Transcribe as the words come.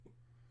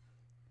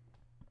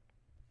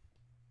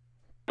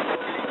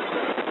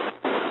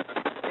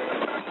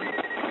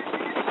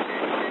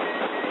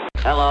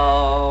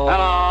Hello.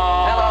 Hello.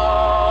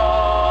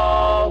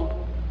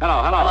 Hello.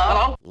 Hello. Hello.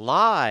 Hello.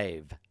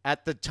 Live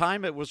at the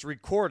time it was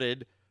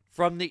recorded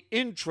from the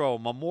Intro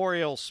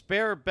Memorial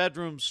Spare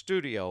Bedroom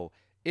Studio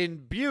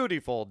in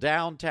beautiful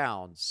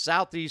downtown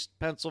Southeast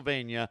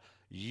Pennsylvania,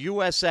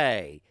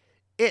 USA.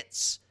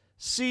 It's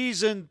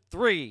Season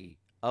 3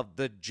 of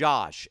the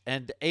Josh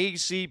and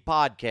AC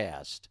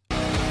Podcast.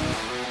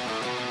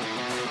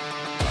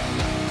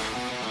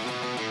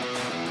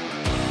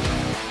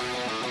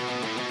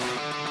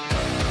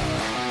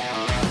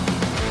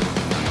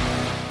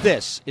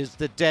 This is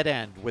The Dead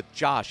End with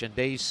Josh and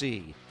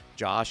AC.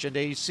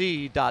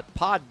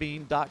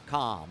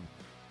 joshandac.podbean.com.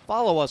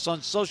 Follow us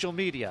on social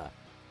media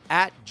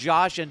at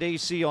Josh and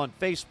AC on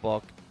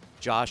Facebook,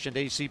 Josh and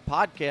AC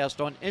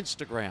Podcast on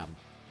Instagram.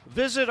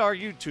 Visit our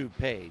YouTube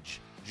page,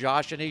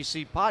 Josh and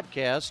AC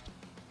Podcast,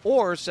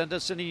 or send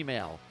us an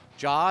email,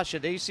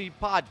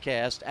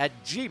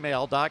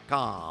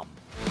 joshandacpodcast@gmail.com.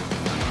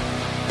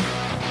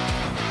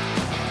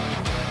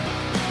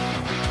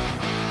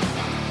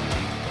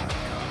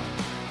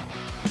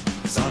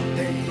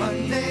 Sunday,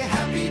 Monday,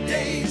 happy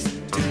days.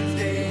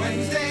 Tuesday,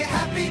 Wednesday,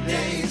 happy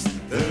days.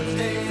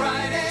 Thursday,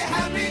 Friday,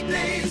 happy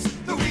days.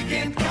 The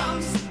weekend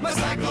comes, my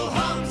cycle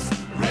hums,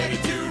 ready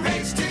to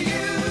race to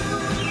you.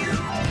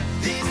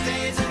 These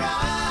days are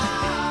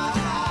ours.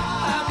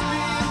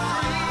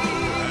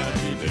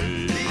 Happy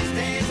days. These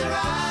days are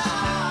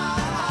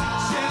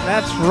ours.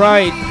 That's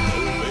right.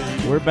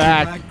 We're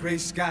back Gray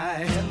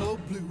sky, hello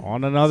blue.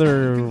 on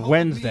another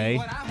Wednesday.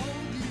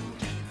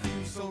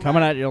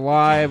 Coming at you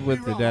live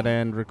with The Dead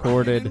End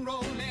recorded.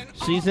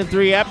 Season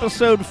 3,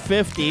 episode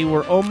 50.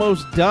 We're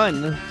almost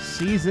done.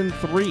 Season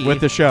 3. With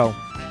the show.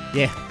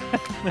 Yeah.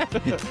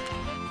 We've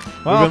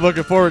Well, been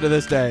looking forward to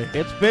this day.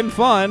 it's been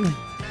fun.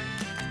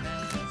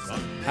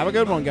 Have a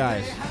good one,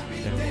 guys.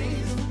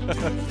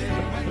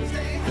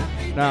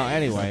 No,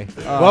 anyway.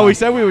 Well, we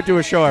said we would do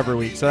a show every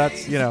week, so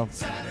that's, Yeah.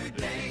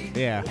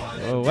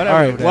 Well, whatever. All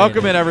right,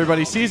 welcome in,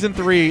 everybody. Season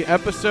 3,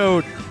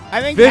 episode I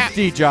think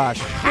 50, Josh.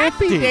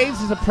 Happy 50. Days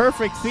is a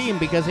perfect theme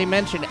because they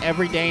mention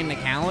every day in the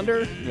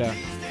calendar. Yeah.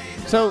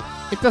 So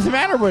it doesn't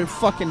matter what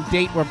fucking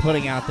date we're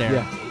putting out there.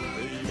 Yeah.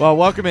 Well,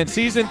 welcome in.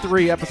 Season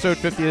 3, episode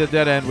 50 of The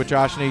Dead End with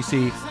Josh and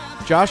AC.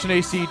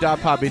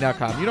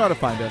 joshandac.podbean.com. You know how to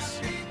find us.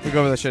 We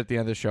go over that shit at the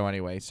end of the show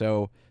anyway.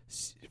 So,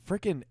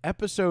 freaking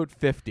episode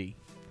 50.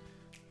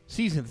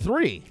 Season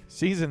 3.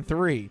 Season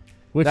 3.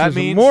 Which that is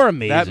means, more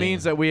amazing. That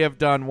means that we have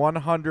done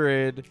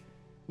 100.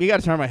 You got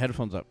to turn my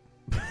headphones up.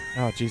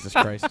 Oh, Jesus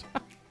Christ.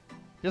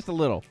 Just a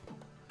little.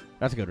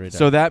 That's good right there.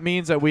 So that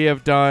means that we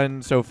have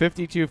done,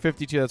 52,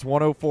 that's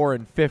 104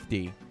 and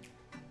 50.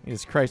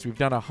 Jesus Christ, we've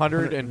done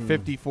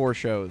 154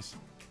 shows.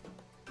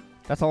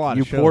 That's a lot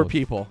You of shows. poor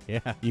people. Yeah.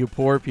 You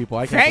poor people.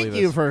 I can't Thank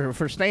believe you this.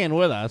 for staying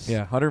with us.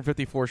 Yeah,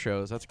 154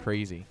 shows. That's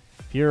crazy.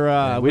 If you're,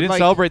 We didn't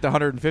celebrate the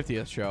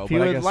 150th show, If you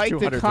but I would guess like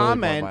 200 to is really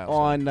comment more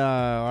milestone. on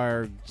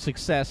our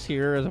success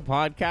here as a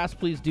podcast,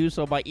 please do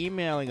so by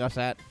emailing us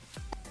at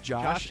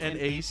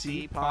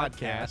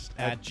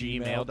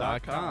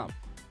joshandacpodcast@gmail.com.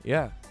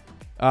 Yeah.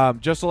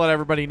 Just to let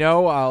everybody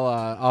know,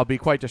 I'll be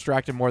quite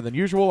distracted more than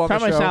usual on Turn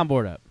the my show.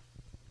 soundboard up.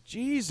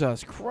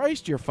 Jesus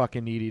Christ, you're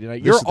fucking needy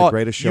tonight. This is the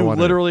greatest show You on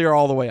literally are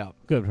all the way up.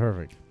 Good,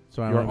 perfect.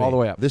 So You're all the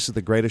way up. This is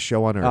the greatest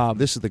show on earth.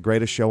 This is the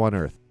greatest show on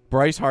earth.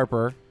 Bryce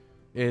Harper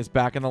is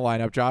back in the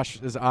lineup.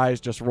 Josh's eyes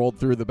just rolled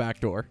through the back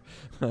door.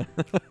 So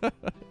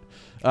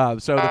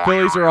the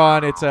Phillies are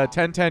on. It's a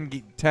 10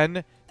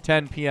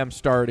 p.m.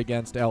 start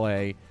against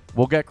L.A.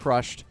 We'll get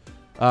crushed.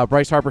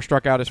 Bryce Harper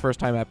struck out his first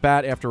time at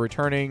bat after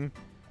returning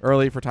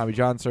early for Tommy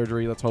John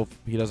surgery. Let's hope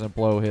he doesn't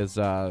blow his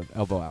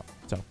elbow out.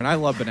 So, And I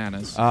love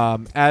bananas.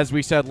 as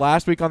we said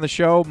last week on the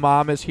show,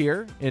 Mom is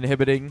here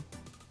inhibiting,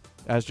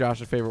 as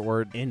Josh's favorite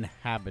word,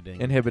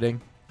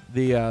 inhibiting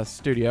the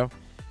studio.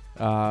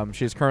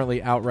 She's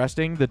currently out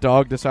resting. The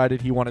dog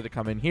decided he wanted to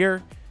come in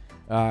here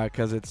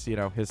because it's,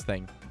 his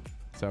thing.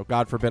 So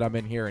God forbid I'm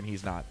in here and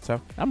he's not. So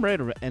I'm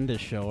ready to end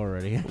this show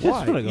already. I just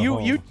why? wanna go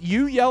home.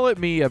 You yell at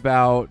me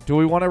about, do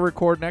we want to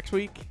record next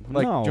week?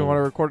 Like, No. do you want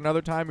to record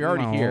another time? You're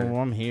already here.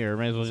 I'm here.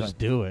 May as well just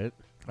do it.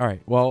 All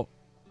right. Well,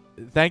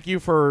 thank you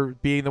for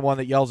being the one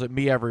that yells at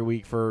me every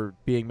week for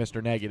being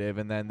Mr. Negative,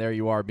 and then there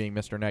you are being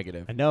Mr.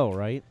 Negative. I know,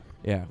 right?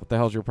 Yeah, what the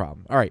hell's your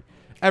problem? All right.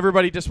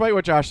 Everybody, despite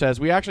what Josh says,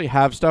 we actually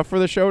have stuff for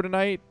the show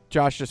tonight.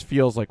 Josh just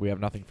feels like we have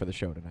nothing for the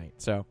show tonight.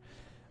 So,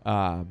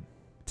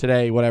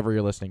 today, whatever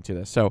you're listening to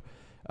this. So,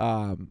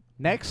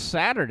 Next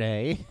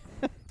Saturday,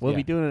 we'll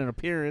be doing an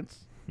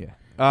appearance.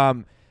 yeah.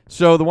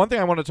 So the one thing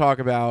I want to talk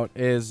about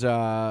is,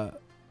 let's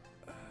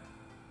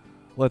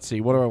see,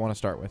 what do I want to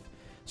start with?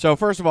 So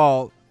first of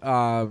all,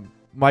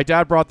 my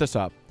dad brought this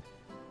up.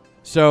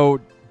 So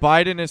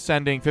Biden is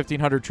sending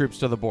 1,500 troops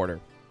to the border.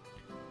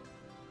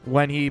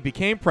 When he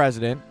became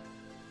president,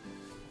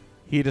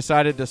 he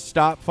decided to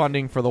stop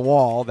funding for the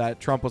wall that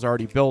Trump was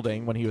already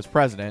building when he was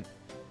president.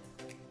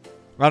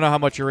 I don't know how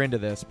much you're into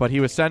this, but he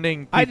was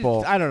sending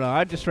people. I don't know.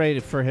 I'm just ready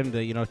for him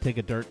to, take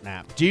a dirt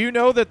nap. Do you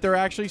know that they're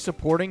actually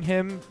supporting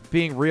him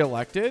being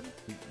reelected?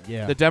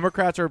 Yeah. The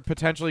Democrats are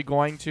potentially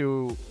going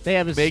to They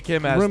have his make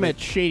him as room at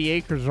Shady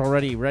Acres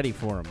already ready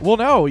for him. Well,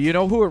 no. You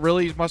know who it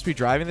really must be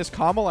driving this?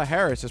 Kamala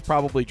Harris is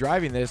probably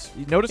driving this.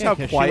 You notice how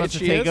 'cause quiet she wants to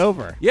she take is?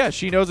 over. Yeah,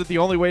 she knows that the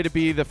only way to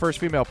be the first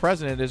female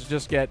president is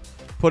just get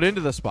put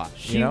into the spot.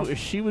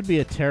 She would be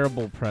a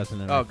terrible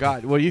president. Oh,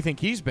 God. Well, you think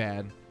he's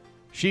bad?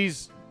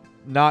 She's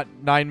not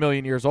 9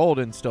 million years old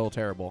and still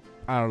terrible.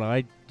 I don't know.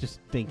 I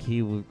just think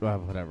he would.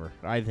 Whatever.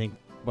 I think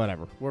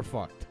whatever. We're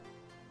fucked.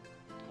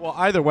 Well,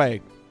 either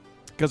way,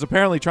 because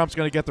apparently Trump's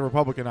going to get the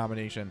Republican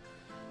nomination.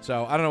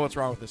 So I don't know what's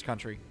wrong with this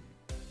country.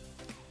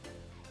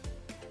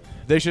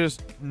 They should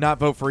just not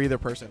vote for either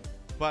person.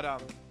 But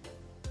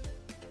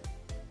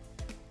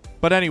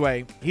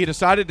anyway, he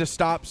decided to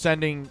stop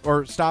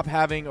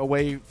having a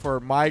way for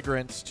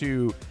migrants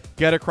to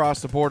get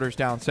across the borders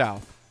down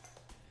south.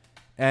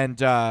 And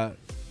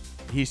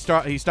he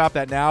stopped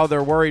that. Now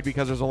they're worried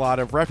because there's a lot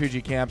of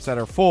refugee camps that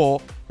are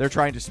full. They're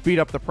trying to speed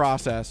up the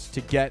process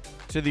to get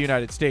to the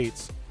United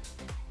States.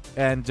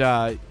 And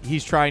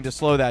he's trying to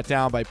slow that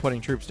down by putting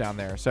troops down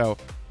there. So,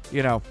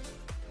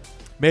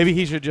 maybe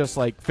he should just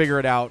figure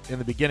it out in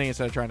the beginning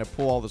instead of trying to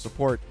pull all the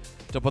support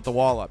to put the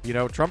wall up.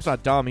 Trump's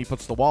not dumb. He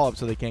puts the wall up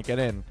so they can't get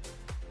in.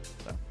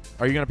 So,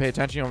 are you going to pay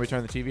attention? You want me to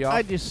turn the TV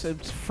off?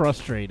 It's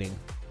frustrating.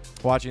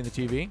 Watching the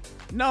TV?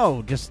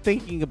 No, just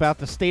thinking about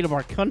the state of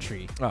our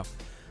country. Oh.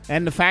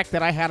 And the fact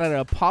that I had to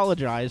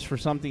apologize for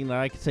something that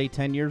I could say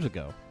 10 years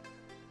ago.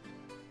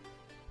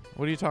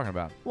 What are you talking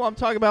about? Well, I'm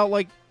talking about,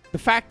 the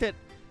fact that,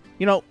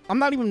 I'm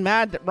not even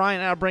mad that Ryan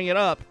and I bring it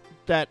up,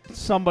 that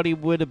somebody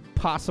would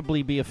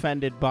possibly be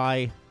offended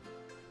by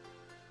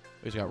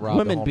He's got robbed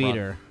women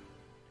beater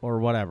or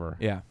whatever.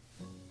 Yeah.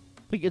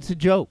 It's a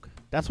joke.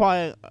 That's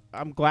why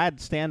I'm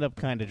glad stand-up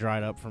kind of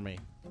dried up for me.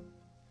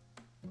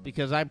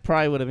 Because I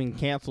probably would have been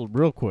canceled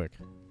real quick.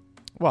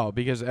 Well,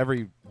 because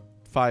every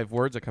 5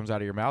 words that comes out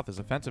of your mouth is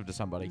offensive to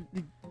somebody.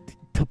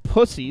 To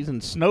pussies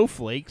and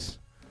snowflakes.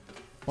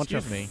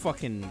 Excuse me.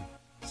 Fucking.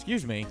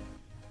 Excuse me.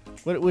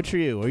 Which are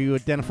you? Are you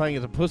identifying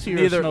as a pussy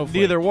or a snowflake?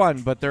 Neither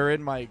one, but they're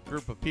in my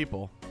group of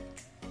people.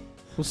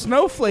 Well,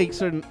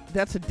 snowflakes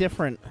that's a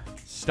different.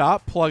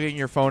 Stop plugging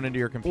your phone into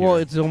your computer. Well,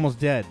 it's almost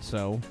dead,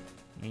 so.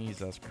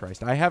 Jesus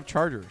Christ. I have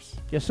chargers.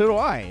 Yeah, so do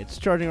I. It's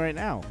charging right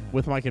now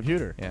with my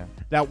computer. Yeah.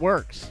 That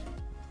works.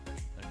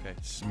 Okay,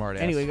 smart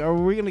ass. Anyway, are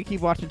we going to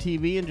keep watching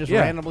TV and just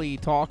randomly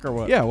talk or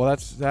what? Yeah, well,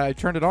 I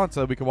turned it on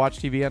so that we could watch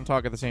TV and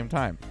talk at the same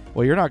time.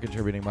 Well, you're not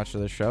contributing much to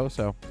this show,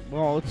 so.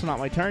 Well, it's not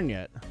my turn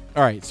yet.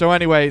 All right, so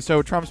anyway,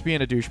 Trump's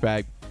being a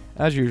douchebag,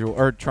 as usual.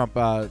 Or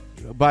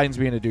Biden's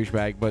being a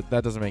douchebag, but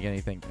that doesn't make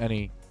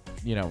any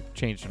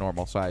change to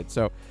normal side.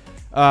 So,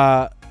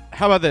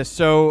 how about this?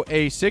 So,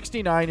 a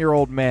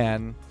 69-year-old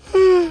man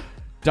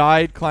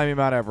died climbing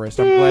Mount Everest.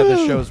 I'm glad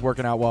this show's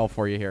working out well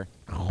for you here.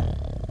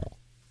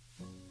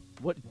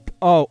 What?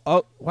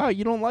 Oh, wow.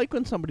 You don't like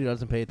when somebody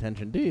doesn't pay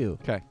attention, do you?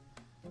 Okay.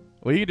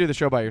 Well, you can do the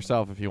show by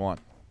yourself if you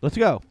want. Let's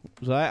go.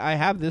 So I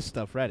have this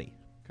stuff ready.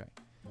 Okay.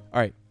 All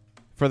right.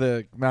 For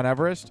the Mount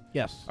Everest?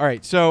 Yes. All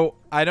right. So,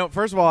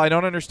 first of all, I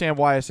don't understand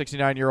why a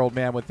 69-year-old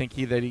man would think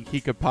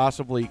he could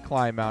possibly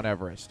climb Mount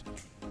Everest.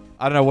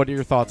 I don't know. What are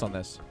your thoughts on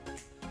this?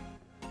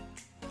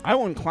 I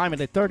wouldn't climb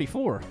it at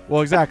 34.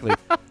 Well, exactly.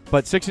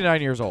 But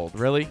 69 years old,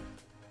 really?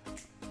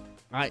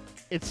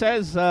 It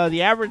says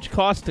the average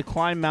cost to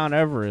climb Mount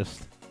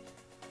Everest,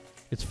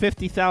 it's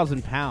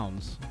 50,000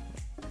 pounds.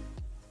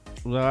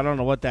 Well, I don't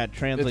know what that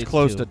translates to. It's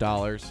close to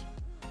dollars.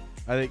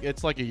 I think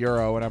it's like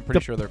 €1, and I'm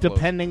pretty sure they're close.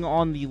 Depending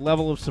on the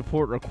level of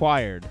support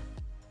required.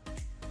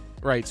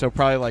 Right, so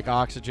probably like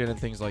oxygen and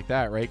things like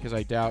that, right? Because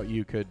I doubt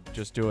you could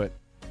just do it.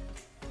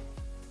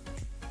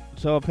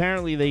 So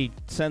apparently they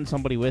send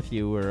somebody with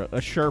you or a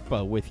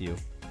Sherpa with you.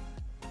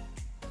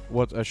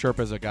 What, a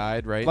Sherpa's a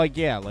guide, right?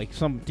 Like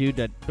some dude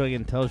that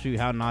fucking tells you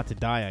how not to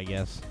die, I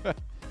guess.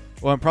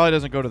 Well, it probably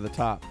doesn't go to the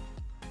top.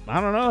 I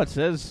don't know. It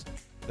says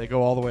they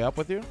go all the way up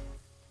with you?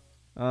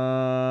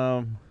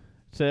 It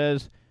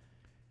says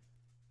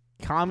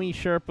Kami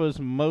Sherpa's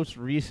most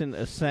recent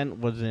ascent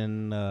was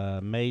in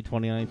May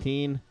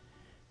 2019.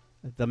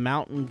 The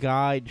mountain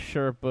guide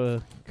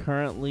Sherpa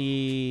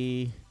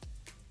currently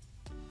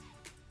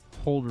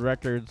hold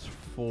records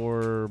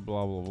for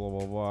blah blah blah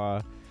blah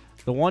blah.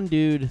 The one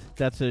dude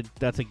that's a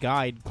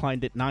guide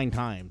climbed it 9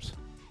 times.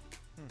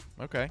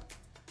 Okay.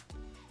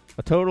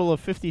 A total of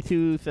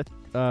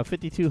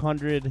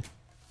 5,200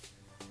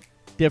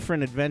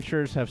 different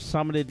adventurers have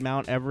summited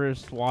Mount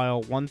Everest,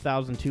 while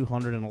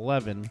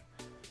 1,211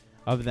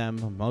 of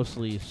them,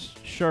 mostly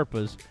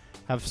Sherpas,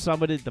 have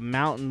summited the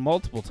mountain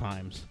multiple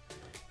times.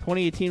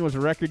 2018 was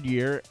a record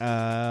year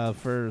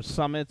for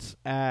summits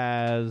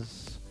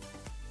as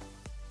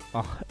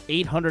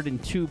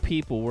 802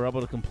 people were able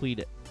to complete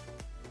it.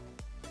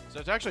 So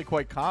it's actually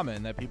quite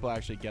common that people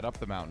actually get up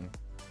the mountain.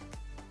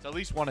 It's at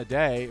least one a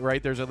day,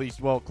 right? There's at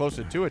least, close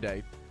to 2 a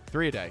day,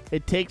 3 a day.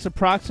 It takes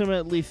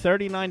approximately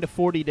 39 to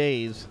 40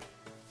 days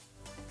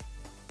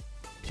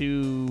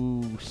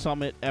to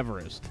summit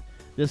Everest.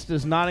 This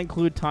does not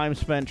include time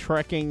spent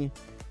trekking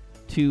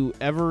to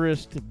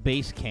Everest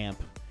Base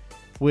Camp,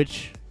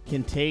 which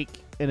can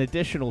take an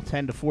additional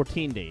 10 to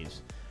 14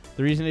 days.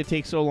 The reason it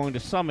takes so long to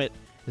summit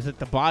is that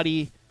the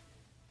body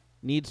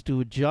needs to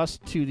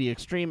adjust to the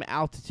extreme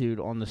altitude.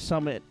 On the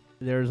summit,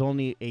 there is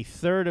only a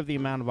third of the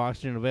amount of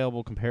oxygen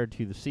available compared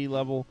to the sea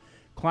level.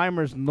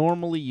 Climbers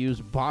normally use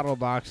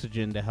bottled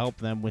oxygen to help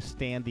them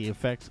withstand the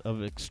effects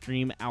of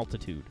extreme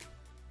altitude.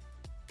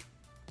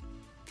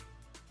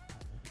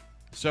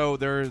 So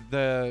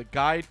the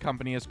guide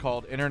company is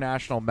called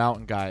International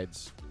Mountain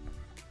Guides.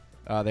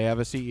 They have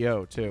a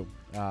CEO, too.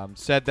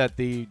 Said that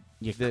the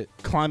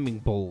climbing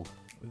bull.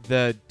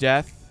 The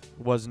death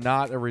was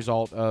not a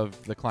result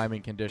of the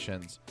climbing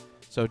conditions.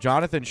 So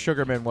Jonathan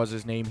Sugarman was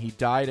his name. He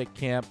died at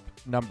camp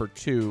number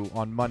 2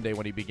 on Monday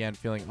when he began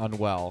feeling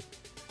unwell.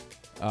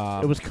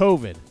 It was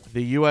COVID.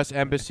 The U.S.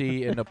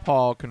 Embassy in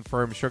Nepal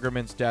confirmed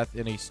Sugarman's death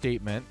in a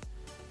statement.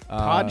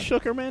 Todd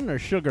Sugarman or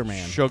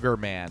Sugarman?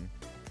 Sugarman.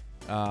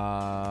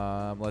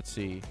 Let's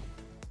see.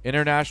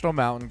 International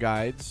Mountain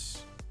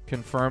Guides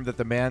confirmed that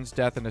the man's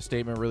death in a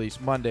statement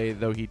released Monday,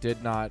 though he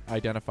did not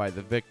identify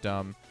the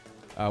victim.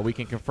 We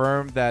can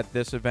confirm that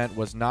this event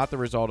was not the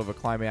result of a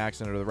climbing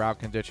accident or the route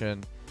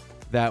condition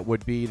that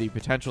would be the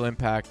potential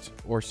impact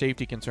or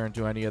safety concern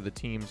to any of the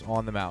teams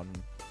on the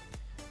mountain.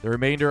 The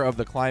remainder of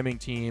the climbing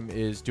team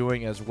is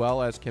doing as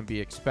well as can be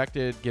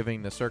expected,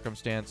 given the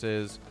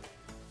circumstances.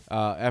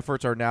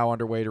 Efforts are now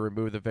underway to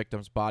remove the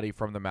victim's body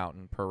from the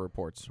mountain, per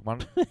reports.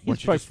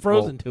 He's probably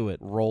frozen to it.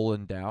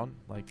 Rolling down?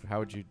 Like, how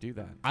would you do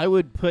that? I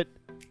would put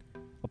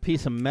a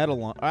piece of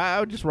metal on. I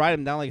would just ride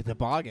him down like a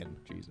toboggan.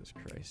 Jesus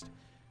Christ.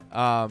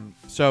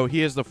 So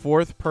he is the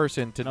 4th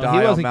person to die on Mount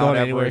Everest. He wasn't going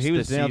anywhere. He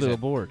was nailed to a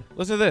board.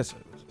 Listen to this.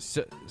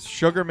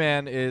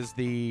 Sugarman is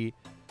the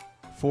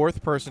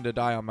 4th person to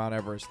die on Mount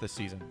Everest this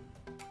season.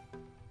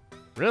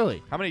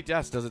 Really? How many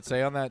deaths does it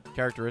say on that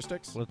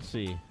characteristics? Let's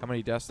see. How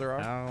many deaths there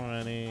are? How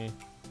many?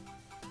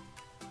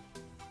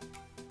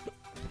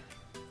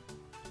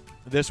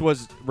 This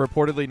was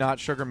reportedly not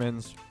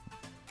Sugarman's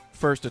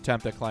first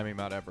attempt at climbing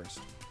Mount Everest.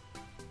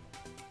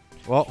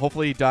 Well,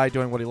 hopefully he died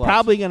doing what he loves.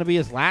 Probably going to be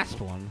his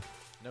last one.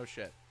 No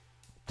shit.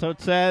 So it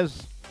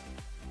says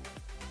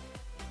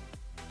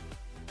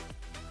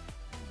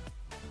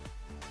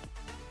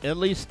at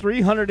least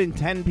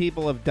 310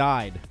 people have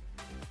died.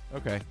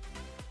 Okay.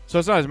 So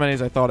it's not as many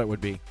as I thought it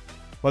would be.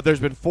 But there's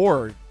been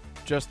 4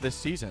 just this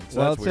season. So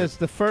well, that's it weird. says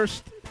the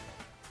first...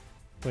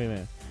 Wait a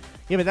minute.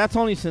 Yeah, but that's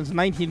only since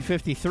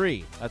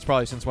 1953. That's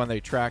probably since when they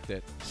tracked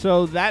it.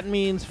 So that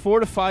means 4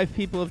 to 5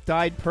 people have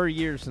died per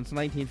year since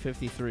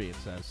 1953, it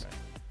says. Okay.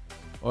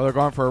 Well, they're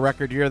going for a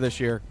record year this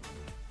year.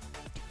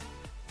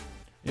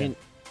 I mean,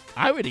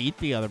 I would eat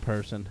the other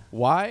person.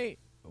 Why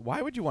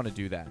would you want to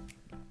do that?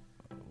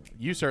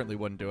 You certainly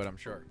wouldn't do it, I'm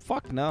sure.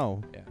 Fuck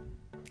no. Yeah.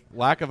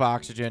 Lack of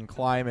oxygen,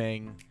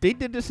 climbing. They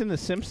did this in The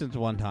Simpsons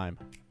one time.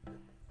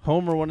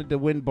 Homer wanted to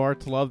win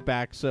Bart's love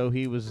back, so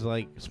he was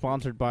like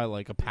sponsored by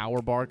like a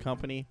power bar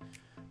company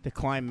to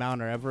climb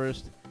Mount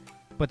Everest.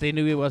 But they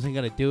knew he wasn't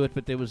going to do it,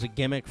 but there was a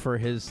gimmick for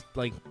his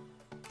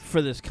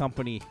for this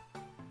company.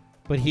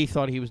 But he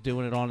thought he was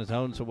doing it on his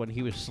own, so when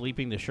he was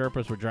sleeping, the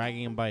Sherpas were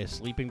dragging him by a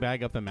sleeping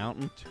bag up the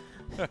mountain.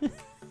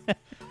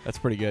 That's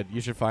pretty good.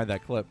 You should find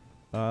that clip.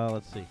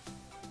 Let's see.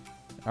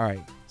 All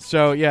right.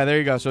 So, yeah, there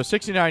you go. So, a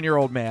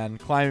 69-year-old man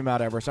climbing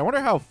Mount Everest. I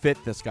wonder how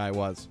fit this guy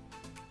was.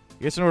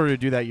 I guess in order to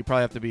do that, you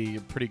probably have to be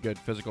in pretty good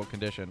physical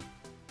condition.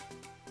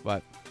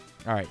 But,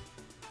 all right.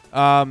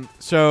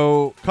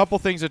 So, a couple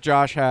things that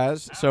Josh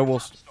has. So,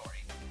 we'll...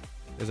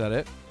 Is that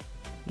it?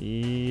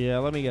 Yeah,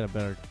 let me get a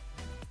better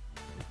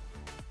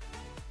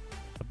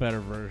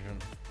version.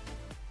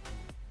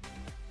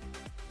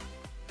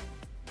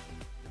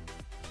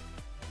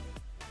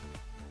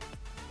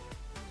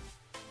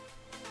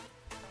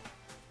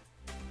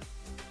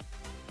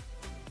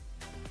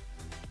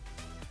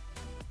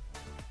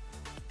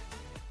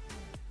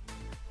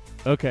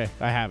 Okay,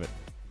 I have it.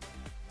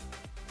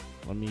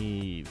 Let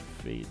me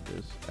fade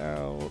this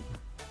out.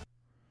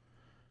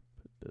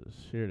 Put this.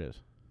 Here it is.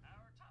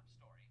 Our top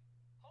story.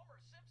 Homer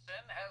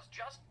Simpson has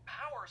just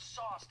power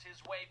sauced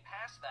his way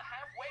past the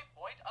halfway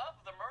point of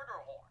the murder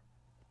horn.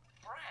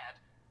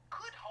 Brad,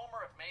 could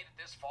Homer have made it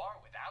this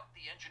far without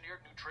the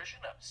engineered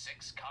nutrition of 6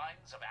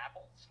 kinds of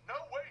apples? No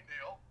way,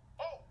 Neil.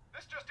 Oh,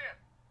 this just in.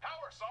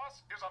 Power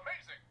sauce is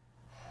amazing.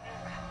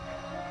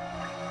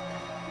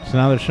 So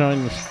now they're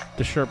showing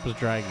the Sherpas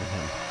dragging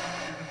him.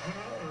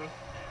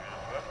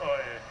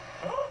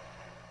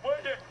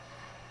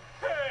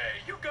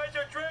 Hey, you guys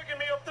are dragging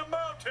me up the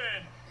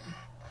mountain.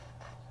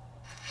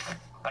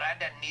 Brad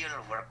and Neil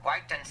were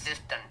quite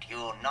insistent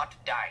you not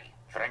die.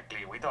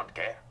 Frankly, we don't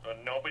care.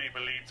 Nobody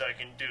believes I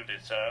can do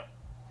this, huh?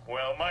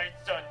 Well, my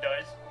son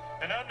does,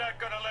 and I'm not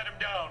gonna let him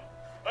down.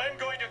 I'm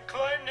going to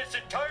climb this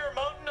entire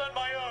mountain on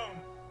my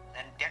own.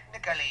 Then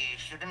technically,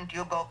 shouldn't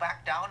you go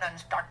back down and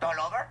start all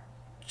over?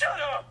 Shut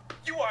up!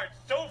 You are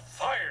so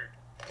fired!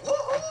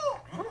 Woohoo!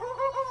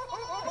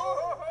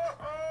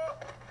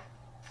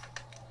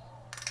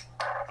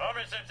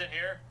 Homer Simpson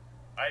here.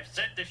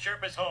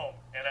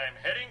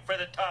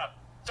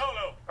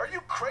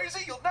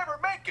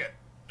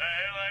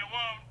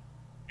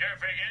 You're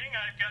forgetting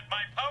I've got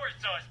my power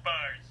sauce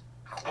bars.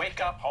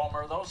 Wake up,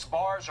 Homer. Those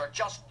bars are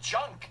just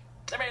junk.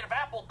 They're made of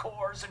apple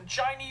cores and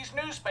Chinese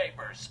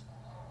newspapers.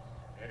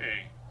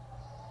 Hey,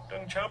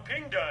 Deng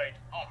Xiaoping died.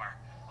 Homer,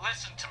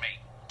 listen to me.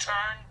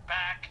 Turn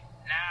back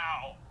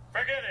now.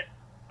 Forget it.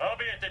 I'll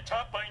be at the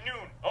top by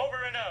noon.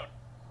 Over and out.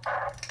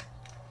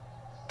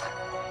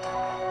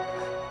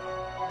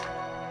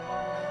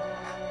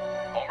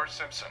 Homer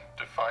Simpson,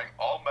 defying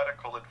all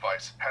medical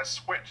advice, has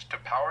switched to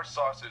Power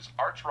Sauce's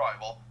arch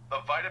rival, the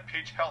Vita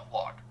Peach Health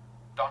Log.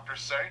 Doctors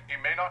say he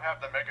may not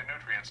have the mega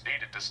nutrients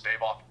needed to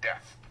stave off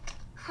death.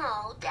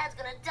 Oh, Dad's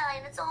gonna die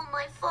and it's all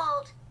my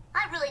fault.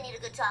 I really need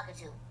a good talking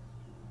to.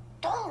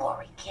 Don't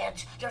worry,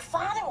 kids. Your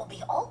father will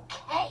be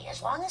okay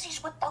as long as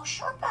he's with those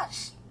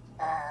Sherpas.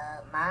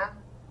 Mom?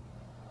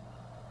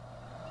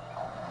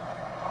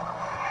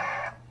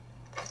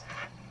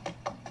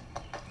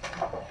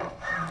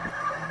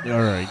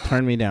 All right,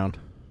 turn me down.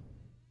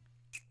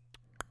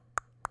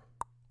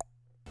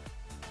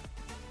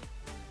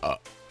 All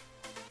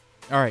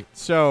right,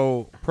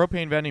 so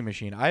propane vending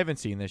machine. I haven't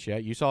seen this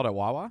yet. You saw it at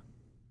Wawa?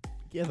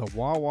 Yeah, the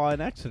Wawa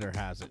in Exeter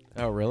has it.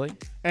 Oh, really?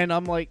 And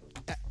I'm like,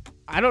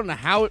 I don't know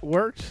how it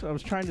works. I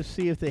was trying to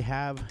see if they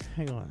have.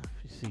 Hang on,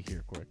 let me see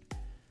here quick.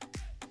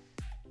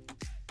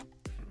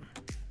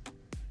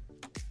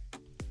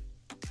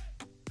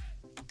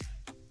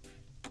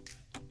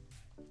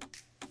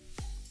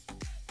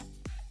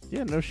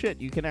 Yeah, no shit.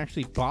 You can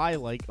actually buy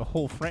like a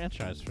whole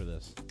franchise for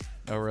this.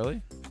 Oh,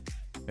 really?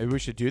 Maybe we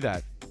should do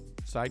that.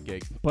 Side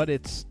gig. But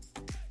it's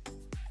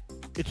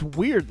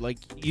weird. Like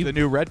the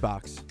new red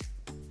box.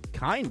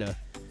 Kinda.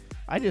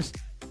 I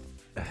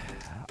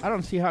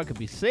don't see how it could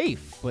be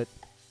safe, but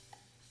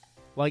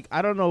like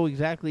I don't know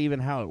exactly even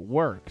how it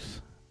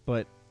works.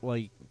 But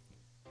like,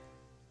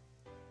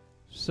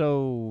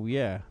 so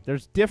yeah,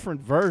 there's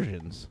different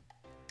versions.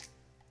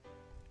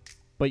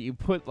 But you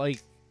put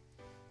like,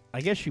 I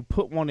guess you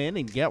put one in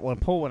and get one,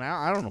 pull one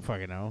out. I don't know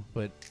fucking know,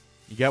 but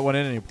you get one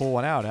in and you pull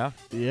one out, huh?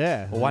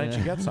 Yeah. Well, why didn't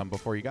you get some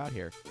before you got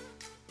here?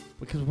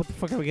 Because what the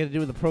fuck are we gonna do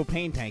with the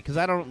propane tank? Because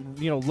I don't,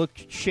 look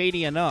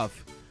shady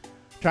enough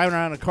driving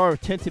around in a car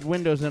with tinted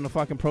windows and a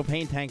fucking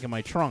propane tank in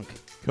my trunk.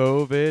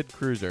 COVID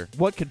cruiser.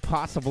 What could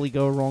possibly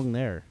go wrong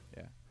there?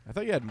 Yeah, I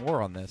thought you had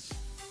more on this.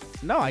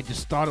 No, I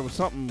just thought it was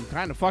something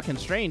kind of fucking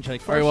strange.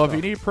 Like, all right, well, if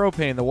you need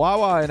propane, the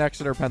Wawa in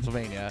Exeter,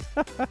 Pennsylvania,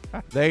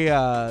 they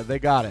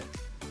got it.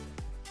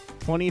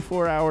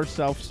 24-hour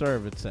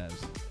self-serve, it says.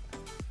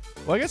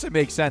 Well, I guess it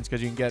makes sense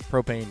because you can get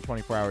propane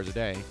 24 hours a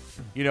day.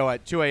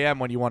 At 2 a.m.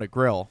 when you want to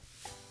grill.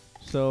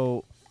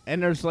 So,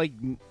 and there's like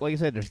I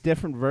said, there's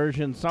different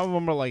versions. Some of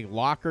them are like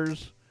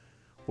lockers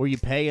where you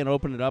pay and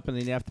open it up and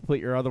then you have to put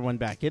your other one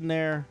back in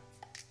there.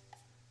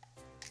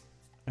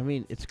 I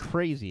mean, it's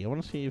crazy. I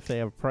want to see if they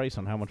have a price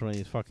on how much one of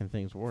these fucking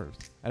things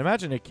worth. I'd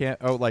imagine it can't.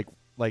 Oh,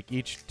 like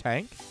each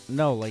tank?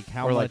 No, like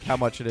how much? Or like how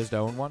much it is to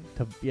own one?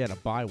 To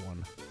buy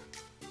one.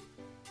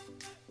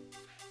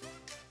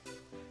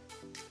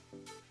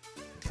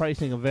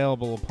 Pricing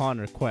available upon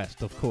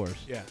request, of course.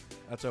 Yeah,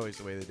 that's always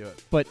the way they do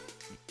it. But,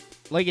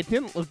 like, it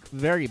didn't look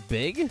very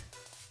big.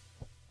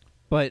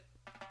 But,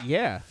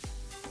 yeah.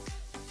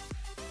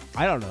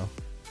 I don't know.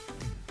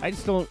 I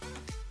don't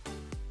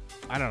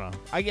know.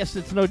 I guess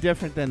it's no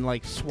different than,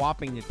 like,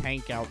 swapping the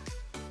tank out.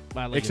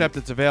 Except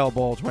it's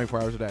available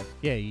 24 hours a day.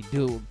 Yeah, you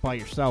do it by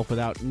yourself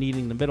without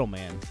needing the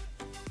middleman.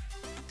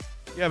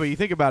 Yeah, but you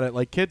think about it,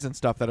 like kids and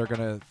stuff that are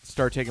going to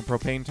start taking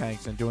propane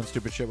tanks and doing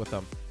stupid shit with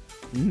them.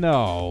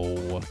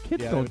 No.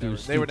 Kids don't do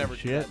stupid they would never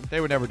shit. They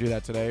would never do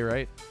that today,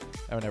 right?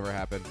 That would never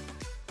happen.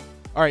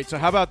 All right, so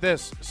how about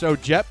this? So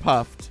Jet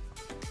Puffed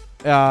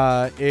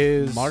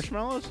is...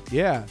 Marshmallows?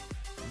 Yeah.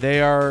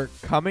 They are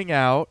coming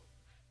out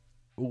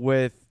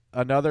with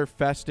another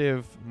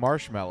festive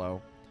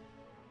marshmallow.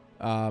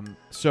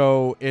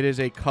 So it is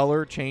a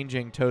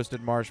color-changing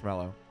toasted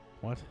marshmallow.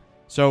 What?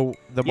 So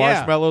the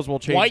marshmallows will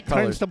change White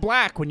colors. turns to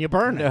black when you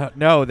burn it.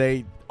 No,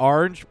 they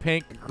orange,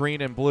 pink,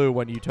 green, and blue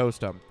when you toast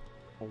them.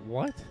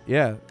 What?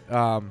 Yeah.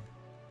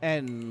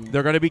 And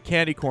they're going to be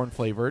candy corn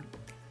flavored.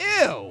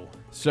 Ew.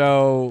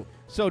 So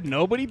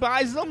nobody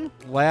buys them?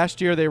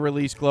 Last year they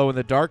released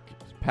glow-in-the-dark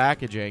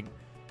packaging.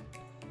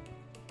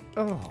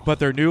 Oh. But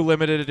their new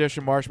limited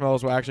edition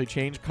marshmallows will actually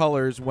change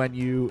colors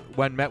when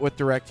met with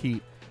direct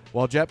heat.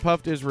 While Jet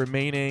Puffed is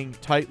remaining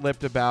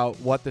tight-lipped about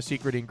what the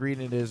secret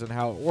ingredient is and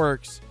how it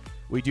works,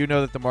 we do know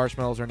that the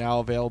marshmallows are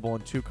now available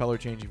in 2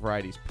 color-changing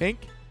varieties.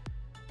 Pink,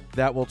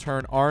 that will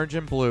turn orange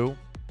and blue.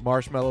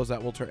 Marshmallows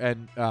that will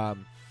turn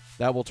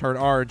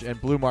orange,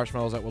 and blue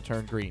marshmallows that will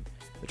turn green.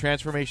 The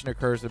transformation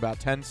occurs about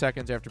 10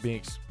 seconds after being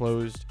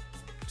exposed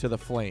to the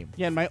flame.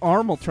 Yeah, and my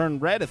arm will turn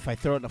red if I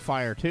throw it in the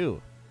fire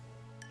too.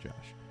 Josh.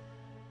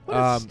 What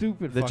a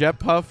stupid The Jet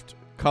Puffed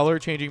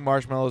color-changing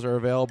marshmallows are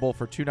available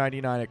for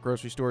 $2.99 at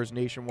grocery stores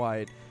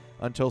nationwide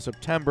until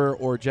September,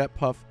 or Jet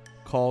Puff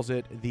calls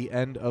it the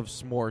end of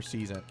s'more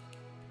season.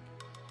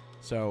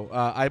 So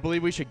I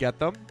believe we should get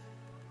them.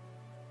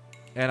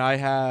 And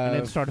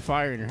then start a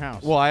fire in your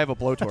house. Well, I have a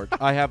blowtorch.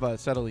 I have a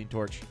acetylene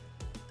torch.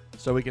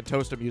 So we can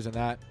toast them using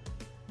that.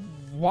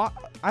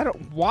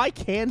 Why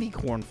candy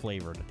corn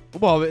flavored?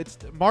 Well, it's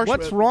marshmallow.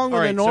 What's wrong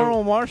with a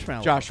normal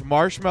marshmallow? Josh,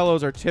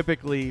 marshmallows are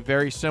typically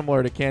very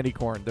similar to candy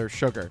corn. They're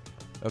sugar.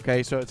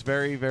 Okay, so it's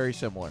very, very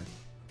similar.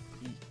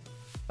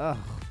 Ugh.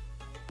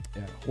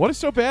 Yeah. What is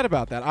so bad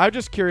about that? I'm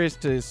just curious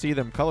to see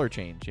them color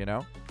change, you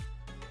know?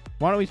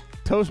 Why don't we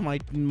toast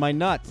my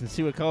nuts and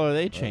see what color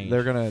they change?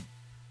 They're going to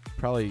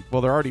probably...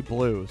 Well, they're already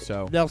blue,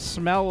 so... They'll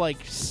smell like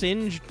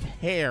singed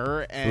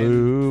hair and...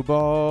 Blue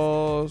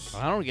balls.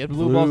 I don't get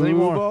blue balls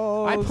anymore.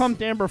 Balls. I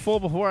pumped Amber full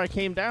before I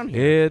came down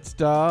here. It's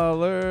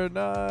dollar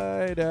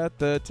night at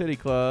the Titty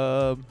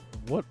Club.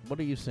 What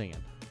are you singing?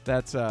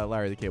 That's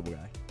Larry the Cable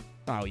Guy.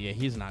 Oh, yeah,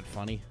 he's not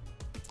funny.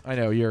 I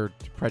know, you're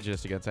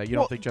prejudiced against that. You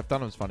don't think Jeff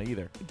Dunham's funny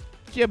either.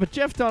 Yeah, but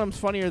Jeff Dunham's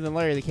funnier than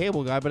Larry the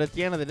Cable Guy, but at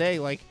the end of the day,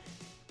 like,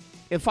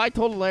 if I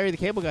told a Larry the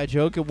Cable Guy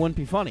joke, it wouldn't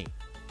be funny.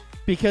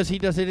 Because he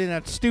does it in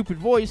that stupid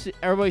voice,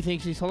 everybody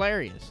thinks he's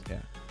hilarious. Yeah.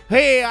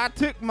 Hey, I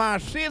took my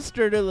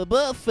sister to the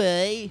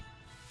buffet.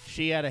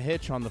 She had a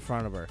hitch on the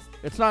front of her.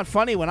 It's not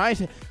funny when I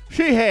say,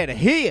 she had a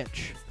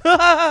hitch.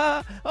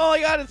 Oh, my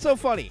God, it's so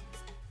funny.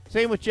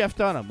 Same with Jeff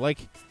Dunham.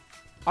 Like,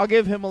 I'll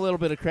give him a little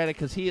bit of credit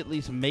because he at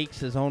least makes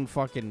his own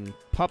fucking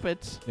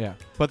puppets. Yeah.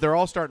 But they're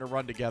all starting to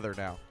run together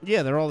now.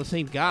 Yeah, they're all the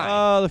same guy.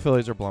 Oh, the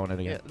Phillies are blowing it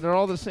again. Yeah, they're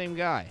all the same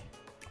guy.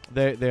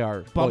 They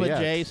are. Bubba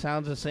J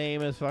sounds the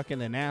same as fucking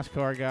the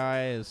NASCAR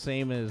guy, as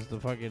same as the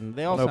fucking...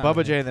 They all no, sound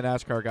Bubba J and the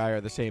NASCAR guy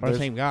are the same. Are the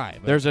same guy.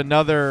 There's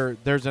another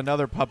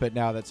puppet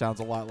now that sounds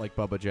a lot like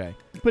Bubba J.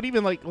 But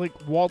even like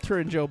Walter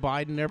and Joe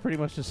Biden, they're pretty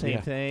much the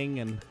same thing.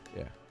 And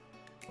yeah.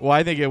 Well,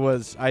 I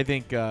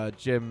think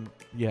Jim.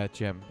 Yeah,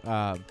 Jim.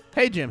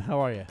 Hey, Jim, how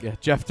are you? Yeah,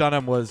 Jeff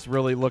Dunham was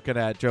really looking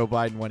at Joe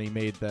Biden when he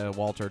made the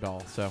Walter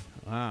doll. So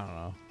I don't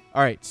know.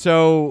 All right,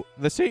 so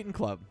the Satan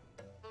Club.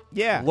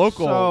 Yeah,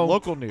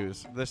 local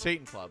news. The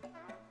Satan Club.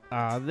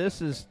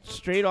 This is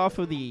straight off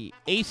of the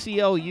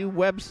ACLU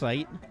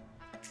website,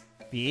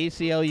 the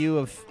ACLU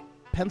of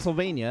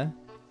Pennsylvania.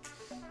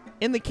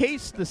 In the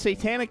case, the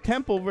Satanic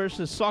Temple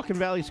versus Saucon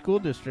Valley School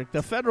District,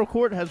 the federal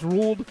court has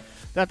ruled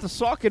that the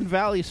Saucon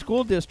Valley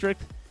School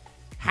District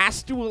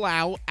has to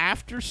allow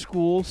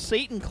after-school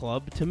Satan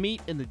Club to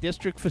meet in the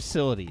district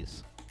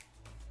facilities.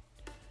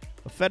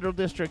 A federal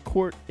district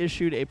court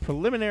issued a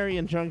preliminary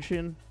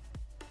injunction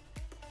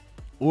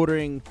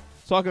ordering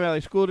Saucon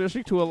Valley School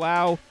District to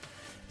allow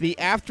the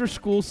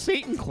after-school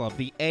Satan Club,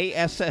 the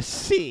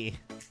ASSC,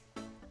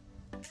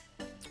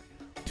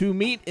 to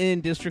meet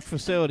in district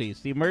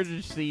facilities. The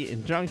emergency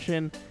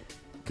injunction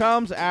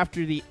comes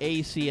after the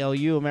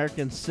ACLU,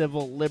 American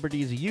Civil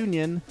Liberties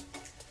Union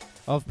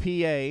of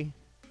PA,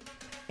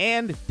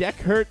 and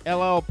Deckhert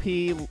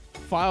LLP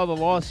filed a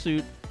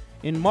lawsuit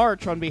in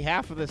March on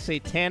behalf of the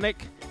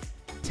Satanic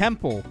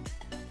Temple,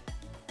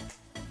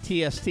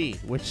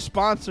 TST, which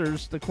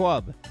sponsors the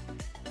club.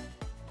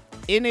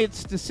 In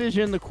its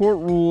decision, the court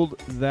ruled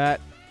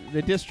that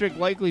the district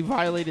likely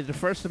violated the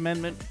First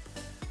Amendment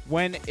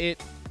when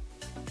it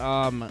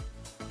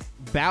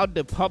bowed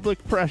to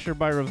public pressure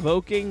by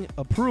revoking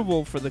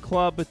approval for the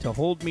club to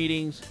hold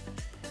meetings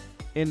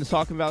in the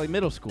Saucon Valley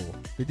Middle School.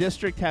 The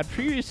district had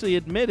previously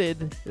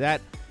admitted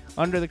that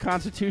under the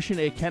Constitution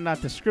it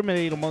cannot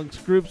discriminate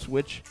amongst groups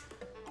which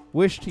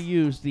wish to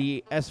use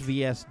the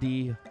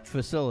SVSD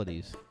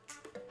facilities.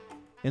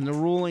 In the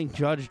ruling,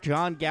 Judge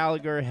John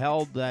Gallagher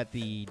held that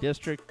the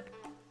district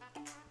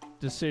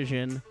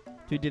decision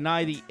to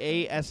deny the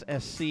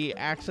ASSC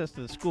access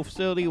to the school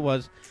facility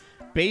was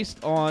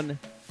based on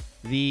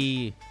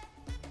the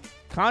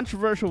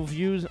controversial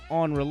views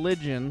on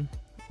religion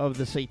of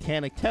the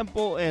Satanic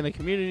Temple and the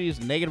community's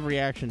negative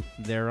reaction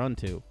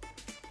thereunto.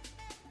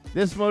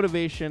 This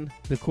motivation,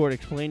 the court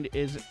explained,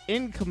 is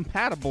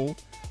incompatible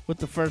with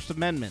the First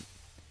Amendment.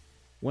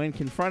 When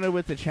confronted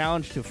with the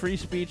challenge to free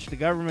speech, the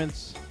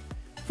government's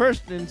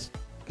first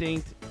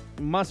instinct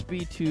must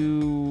be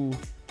to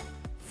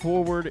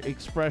forward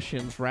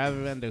expressions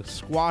rather than to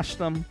squash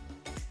them,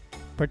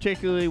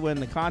 particularly when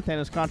the content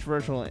is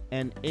controversial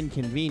and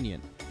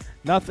inconvenient.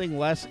 Nothing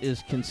less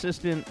is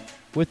consistent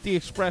with the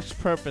express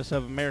purpose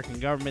of American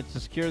government to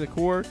secure the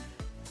core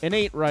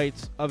innate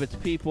rights of its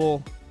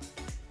people.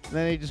 And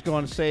then they just go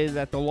on to say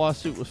that the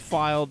lawsuit was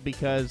filed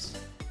because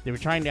they were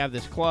trying to have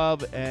this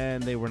club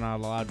and they were not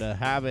allowed to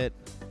have it.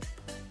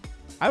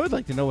 I would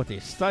like to know what they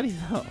study,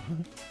 though.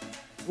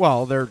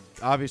 Well, they're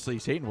obviously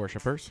Satan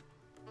worshipers.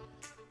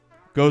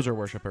 Gozer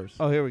worshipers.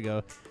 Oh, here we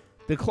go.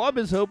 The club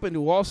is open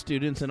to all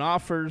students and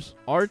offers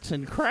arts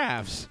and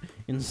crafts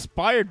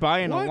inspired by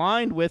and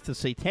aligned with the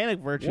satanic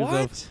virtues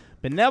of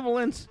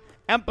benevolence,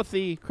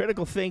 empathy,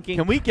 critical thinking.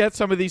 Can we get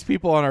some of these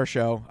people on our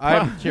show?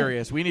 I'm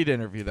curious. We need to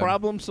interview them.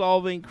 Problem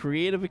solving,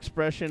 creative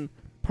expression,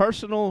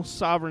 personal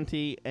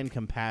sovereignty, and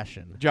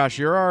compassion. Josh,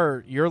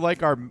 you're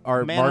like our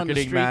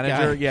marketing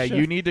manager. Guy. Yeah, Sure.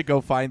 You need to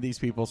go find these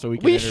people so we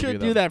can interview them. We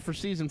should do that for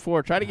season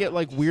 4. Try to get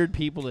like weird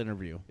people to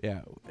interview.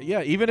 Yeah,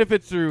 even if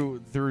it's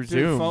through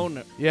Zoom.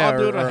 Phone. Yeah, I'll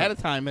do it ahead of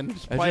time and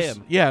just play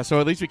them. Yeah, so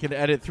at least we can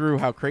edit through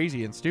how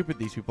crazy and stupid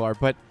these people are.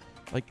 But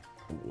like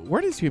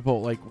where do these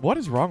people, like, what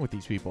is wrong with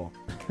these people?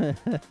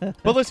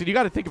 But listen, you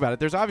got to think about it.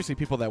 There's obviously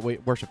people that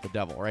worship the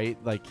devil, right?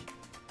 Like,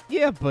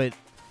 yeah, but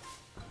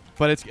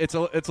it's a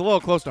little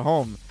close to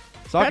home.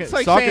 That's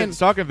like saying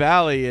Saucon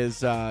Valley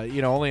is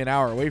only an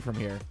hour away from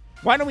here.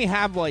 Why don't we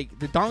have like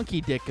the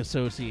Donkey Dick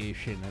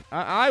Association?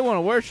 I want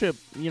to worship,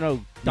 donkey you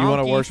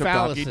want to worship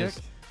phalluses. Donkey Dick?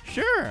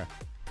 Sure.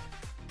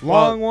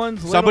 Long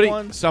ones, little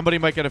ones. Somebody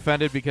might get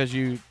offended because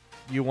you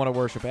want to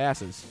worship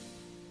asses.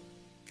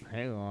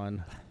 Hang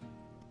on.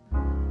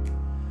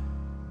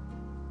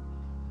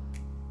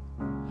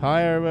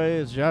 Hi, everybody.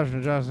 It's Josh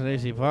from Josh and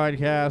AC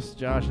Podcast.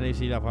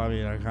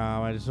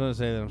 JoshandAC.podbean.com. I just want to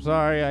say that I'm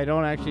sorry. I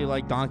don't actually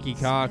like Donkey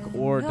Cock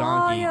or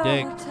Donkey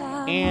Dick.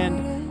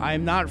 And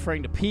I'm not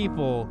referring to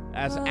people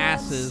as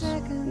asses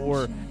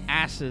or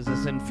asses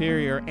as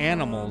inferior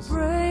animals.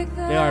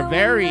 They are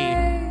very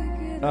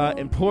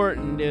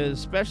important,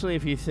 especially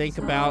if you think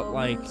about,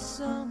 like,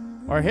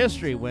 our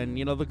history when,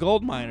 the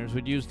gold miners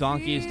would use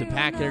donkeys to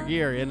pack their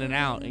gear in and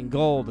out in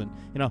gold. And,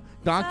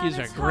 donkeys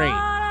are great.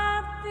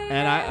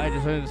 And I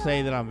just wanted to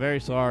say that I'm very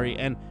sorry.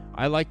 And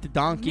I like the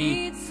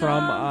donkey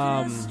from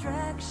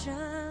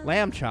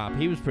Lamb Chop.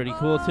 He was pretty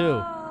cool,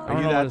 too.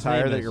 Are you that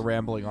tired that you're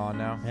rambling on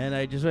now? And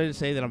I just wanted to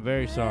say that I'm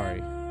very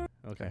sorry.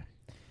 Okay.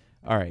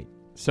 All right.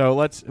 So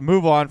let's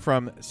move on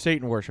from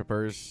Satan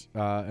worshipers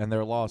and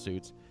their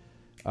lawsuits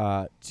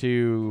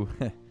to...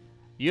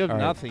 You have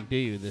nothing, do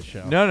you, this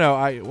show? No.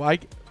 I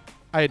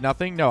had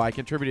nothing. No, I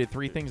contributed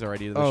 3 things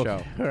already to the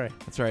show. All right.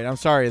 That's right. I'm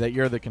sorry that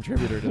you're the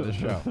contributor to the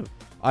show.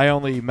 I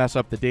only mess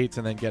up the dates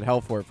and then get hell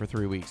for it for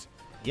 3 weeks.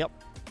 Yep.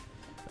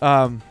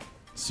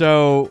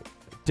 So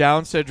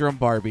Down syndrome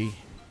Barbie.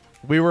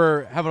 We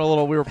were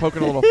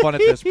poking a little fun at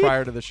this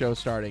prior to the show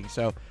starting.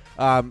 So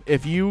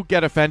if you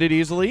get offended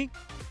easily,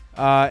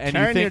 and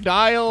turn your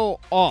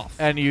dial off,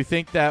 and you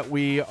think that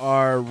we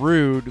are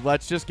rude,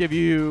 let's just give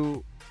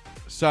you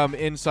some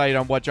insight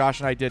on what Josh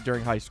and I did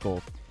during high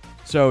school.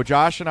 So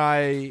Josh and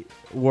I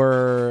you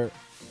were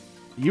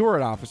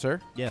an officer.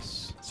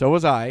 Yes. So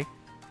was I,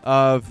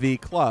 of the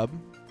club.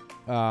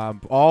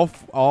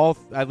 All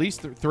at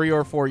least 3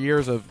 or 4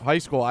 years of high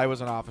school, I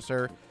was an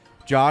officer.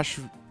 Josh,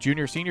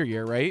 junior, senior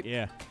year, right?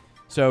 Yeah.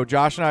 So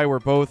Josh and I were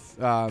both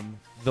the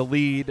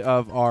lead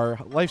of our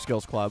life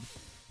skills club.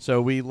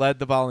 So we led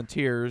the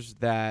volunteers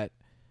that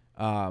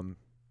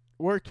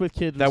worked with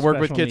kids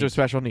with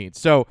special needs.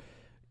 So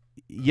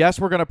yes,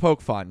 we're going to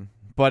poke fun,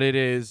 but it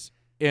is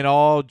in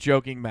all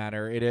joking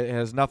manner. It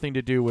has nothing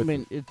to do with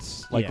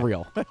it's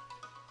real.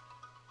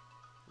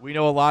 We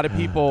know a lot of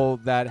people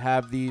that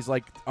have these,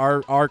 like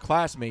our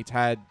classmates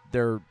had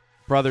their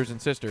brothers and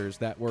sisters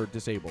that were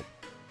disabled.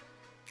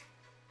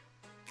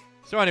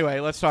 So anyway,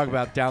 let's talk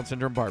about Down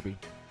syndrome Barbie.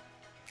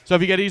 So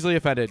if you get easily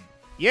offended,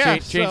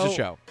 change the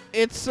show.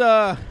 It's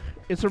a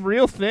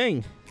real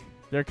thing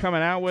they're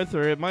coming out with,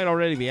 or it might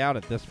already be out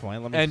at this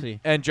point. Let me see.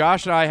 And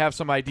Josh and I have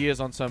some ideas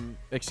on some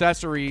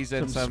accessories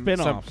and some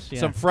spin-offs,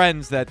 some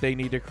friends that they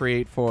need to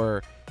create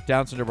for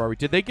Down syndrome Barbie.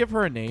 Did they give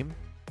her a name?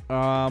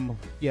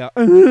 Yeah.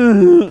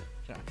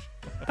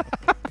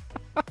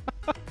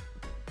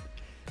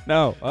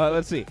 No,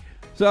 let's see.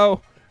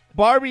 So,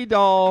 Barbie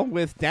doll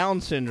with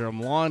Down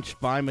syndrome launched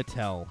by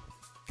Mattel.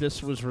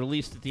 This was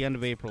released at the end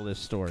of April, this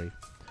story.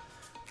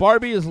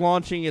 Barbie is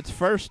launching its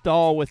first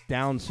doll with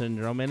Down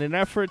syndrome in an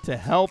effort to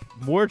help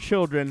more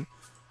children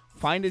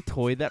find a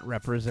toy that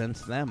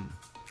represents them.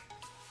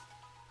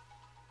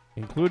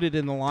 Included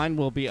in the line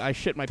will be I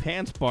Shit My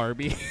Pants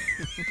Barbie.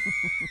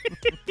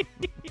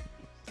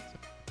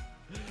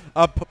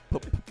 Puppin'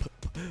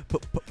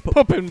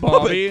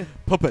 Bobby.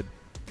 Puppin'.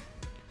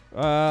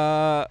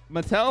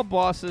 Mattel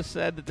bosses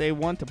said that they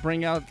want to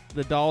bring out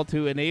the doll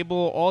to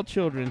enable all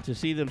children to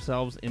see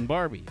themselves in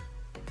Barbie,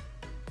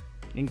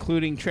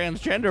 including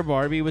transgender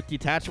Barbie with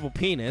detachable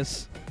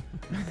penis.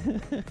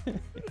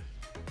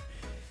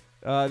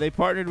 They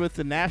partnered with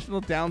the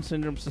National Down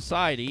Syndrome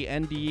Society,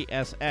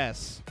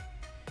 NDSS,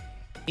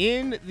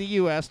 in the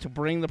U.S. to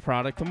bring the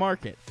product to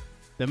market.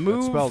 The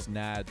move... That spells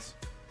NADS.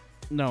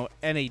 No,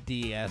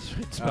 NADS.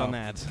 It's spelled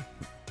NADS.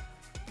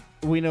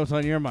 We know what's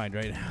on your mind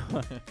right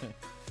now.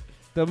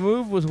 The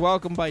move was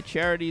welcomed by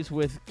charities,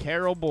 with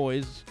Carol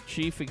Boys,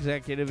 chief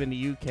executive in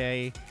the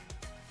UK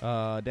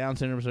Down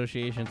Syndrome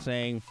Association,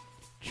 saying,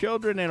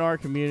 children in our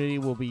community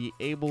will be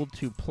able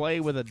to play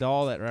with a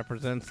doll that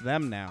represents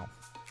them now.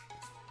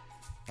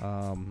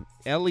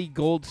 Ellie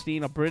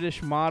Goldstein, a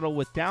British model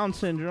with Down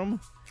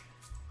syndrome,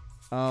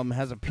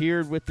 has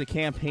appeared with the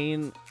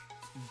campaign,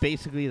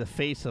 basically the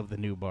face of the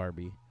new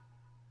Barbie.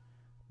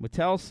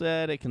 Mattel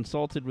said it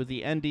consulted with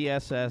the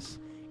NDSS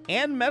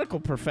and medical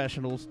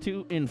professionals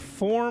to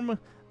inform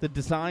the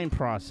design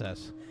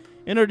process,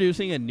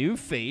 introducing a new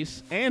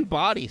face and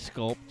body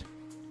sculpt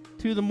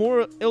to the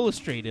more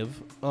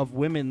illustrative of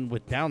women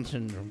with Down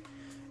syndrome,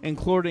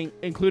 including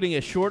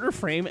a shorter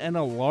frame and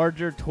a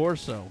larger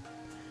torso.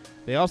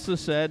 They also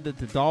said that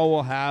the doll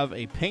will have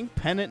a pink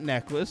pendant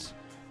necklace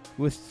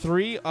with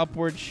 3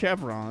 upward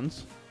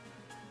chevrons,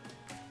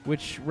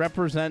 which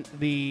represent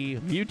the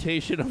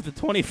mutation of the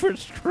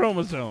 21st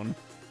chromosome.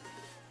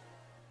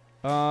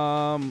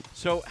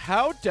 So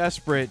how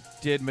desperate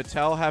did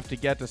Mattel have to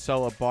get to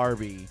sell a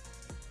Barbie?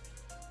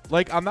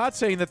 Like, I'm not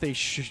saying that they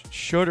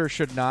should or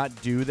should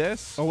not do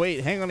this. Oh,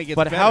 wait. Hang on. It gets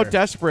But better. how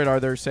desperate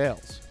are their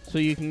sales? So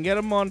you can get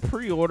them on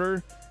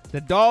pre-order. The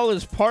doll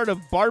is part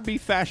of Barbie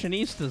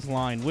Fashionistas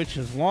line, which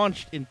is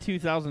launched in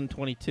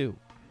 2022.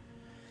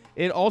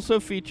 It also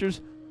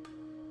features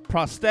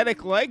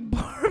prosthetic leg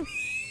Barbie.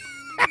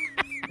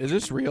 Is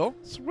this real?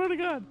 Swear to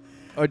God.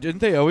 Oh, didn't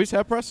they always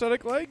have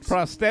prosthetic legs?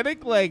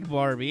 Prosthetic leg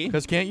Barbie.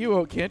 Because can't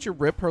you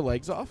rip her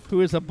legs off?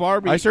 Who is a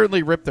Barbie? I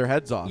certainly ripped their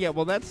heads off. Yeah,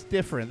 well, that's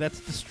different. That's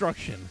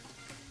destruction.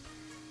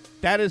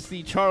 That is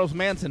the Charles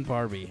Manson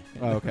Barbie.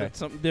 Oh, okay. That's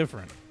something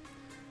different.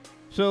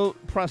 So,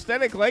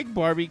 prosthetic leg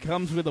Barbie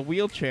comes with a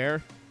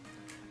wheelchair.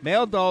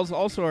 Male dolls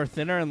also are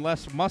thinner and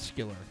less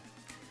muscular.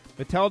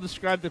 Mattel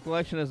described the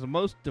collection as the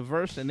most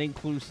diverse and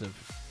inclusive,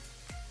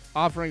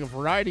 offering a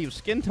variety of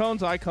skin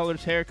tones, eye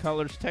colors, hair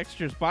colors,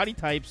 textures, body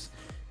types,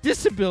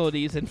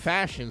 disabilities, and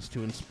fashions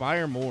to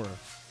inspire more.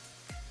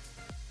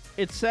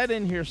 It's said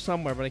in here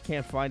somewhere, but I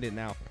can't find it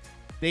now.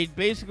 They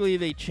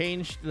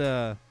changed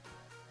her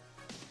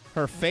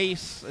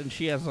face, and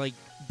she has like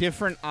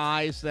different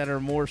eyes that are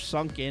more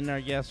sunk in,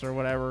 I guess, or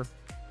whatever.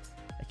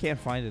 I can't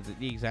find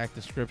the exact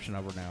description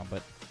of her now,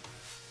 but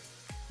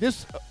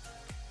this,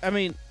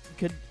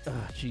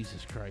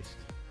 Jesus Christ.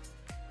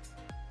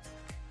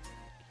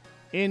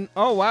 In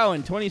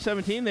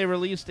 2017 they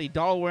released a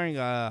doll wearing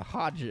a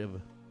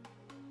hijab.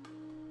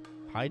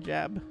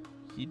 Hijab.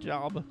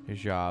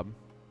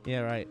 Yeah,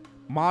 right.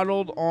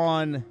 Modeled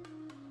on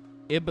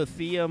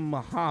Ibithia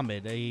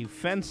Muhammad, a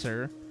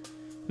fencer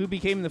who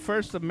became the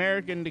first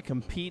American to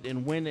compete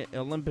and win an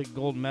Olympic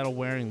gold medal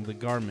wearing the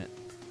garment.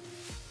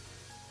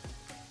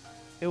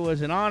 It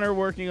was an honor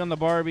working on the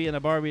Barbie and the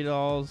Barbie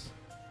dolls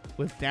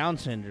with Down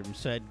syndrome,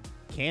 said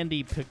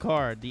Candy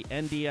Picard, the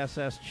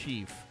NDSS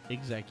chief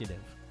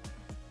executive.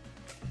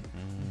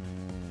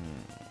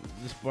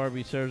 This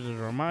Barbie serves as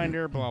a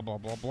reminder, blah, blah,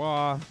 blah,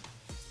 blah.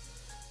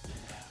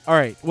 All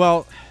right,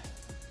 well,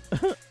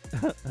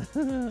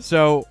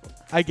 so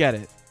I get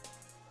it.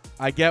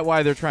 I get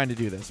why they're trying to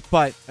do this.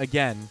 But,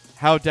 again,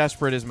 how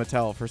desperate is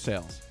Mattel for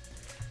sales?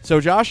 So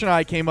Josh and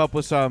I came up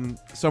with some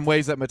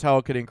ways that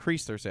Mattel could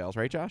increase their sales.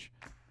 Right, Josh?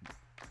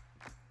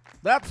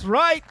 That's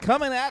right.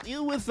 Coming at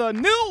you with a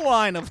new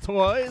line of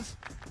toys.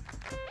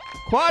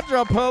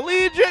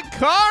 Quadriplegic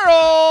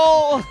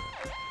Carl.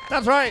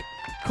 That's right.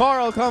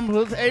 Carl comes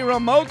with a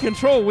remote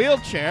control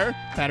wheelchair.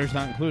 Batteries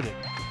not included.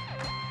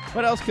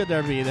 What else could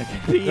there be? There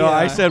could be,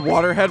 I said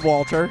Waterhead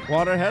Walter.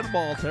 Waterhead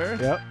Walter.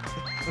 Yep.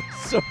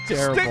 So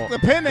terrible. Stick the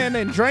pin in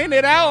and drain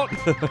it out.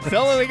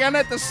 Fill it again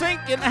at the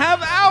sink and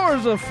have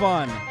hours of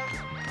fun.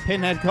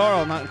 Pinhead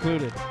Carl not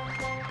included.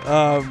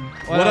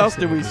 What else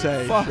did we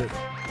say? Fuck.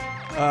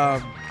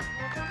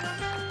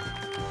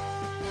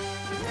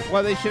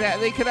 Well, they could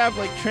have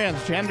like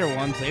transgender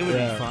ones. They would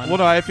be fun. Well,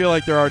 no, I feel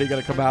like they're already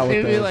going to come out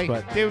with those.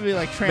 They would be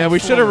like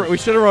Transformers. Man, we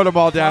should have wrote them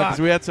all down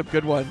because we had some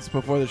good ones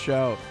before the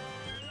show.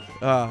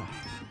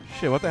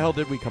 Shit, what the hell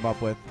did we come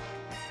up with?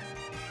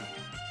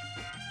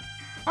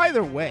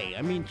 Either way,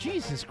 I mean,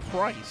 Jesus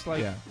Christ!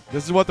 Like, yeah,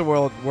 this is what the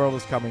world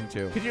is coming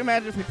to. Could you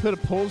imagine if we put a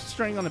pull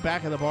string on the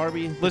back of the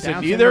Barbie? Listen,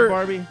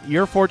 Barbie?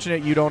 You're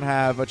fortunate you don't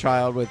have a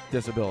child with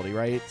disability,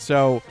 right?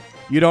 So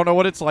you don't know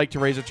what it's like to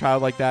raise a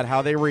child like that,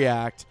 how they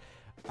react.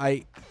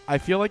 I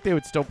feel like they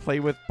would still play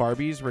with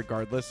Barbies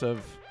regardless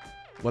of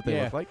what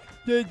they look like.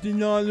 They did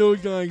not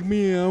look like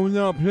me. I was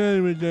not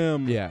playing with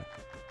them. Yeah.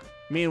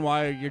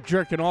 Meanwhile, you're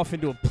jerking off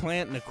into a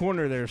plant in the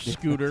corner there,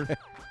 Scooter.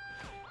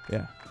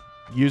 Yeah.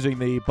 Using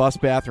the bus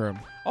bathroom.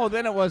 Oh,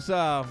 then it was,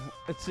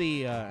 let's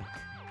see,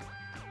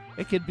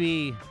 it could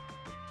be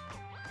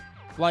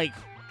like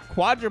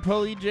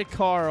quadriplegic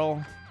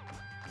Carl,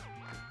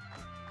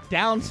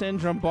 Down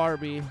syndrome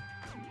Barbie,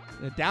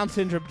 Down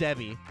syndrome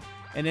Debbie,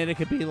 and then it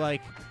could be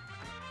like,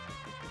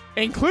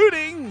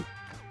 including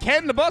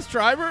Ken the bus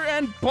driver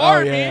and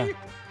Barbie.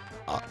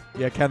 Oh,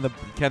 yeah. Ken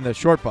the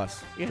short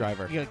bus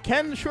driver. Yeah,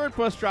 Ken the short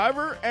bus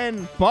driver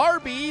and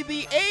Barbie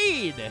the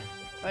aide.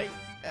 Like,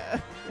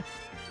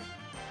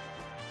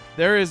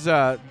 there's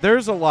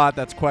a lot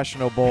that's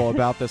questionable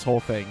about this whole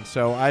thing.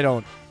 So I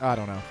don't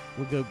know.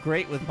 Would go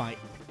great with my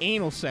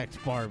anal sex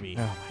Barbie.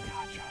 Oh my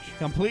God, Josh!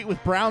 Complete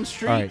with brown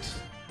streaks.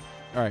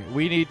 All right.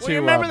 We need to.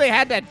 Remember they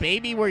had that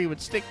baby where you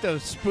would stick the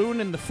spoon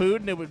in the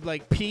food and it would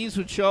like peas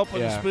would show up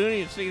on the spoon and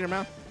you'd stick it in their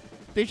mouth.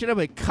 They should have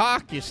a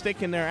cock you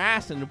stick in their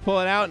ass and to pull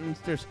it out and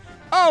there's,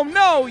 oh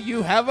no,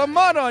 you have a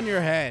mud on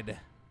your head.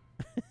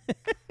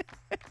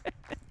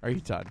 Are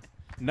you done?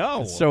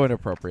 No. It's so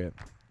inappropriate.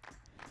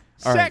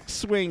 Sex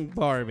swing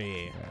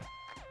Barbie. Yeah.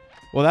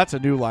 Well, that's a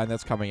new line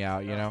that's coming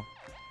out, you know.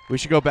 We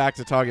should go back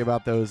to talking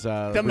about those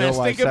domestic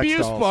real-life abuse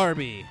sex dolls.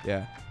 Barbie.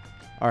 Yeah.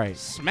 All right.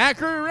 Smack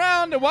her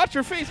around and watch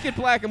her face get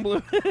black and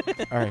blue.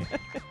 All right.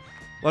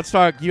 Let's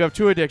talk. You have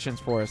two addictions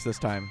for us this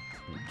time.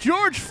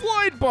 George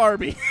Floyd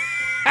Barbie.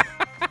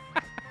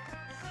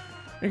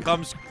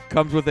 Comes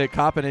with a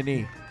cop and a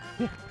knee.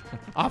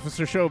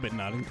 Officer Chauvin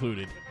not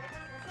included.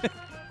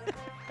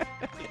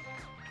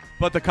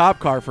 But the cop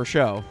car for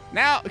show.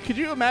 Now, could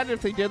you imagine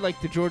if they did like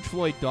the George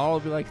Floyd doll?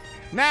 It'd be like,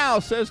 now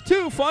says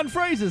 2 fun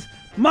phrases.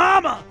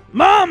 Mama,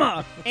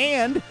 mama,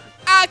 and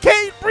I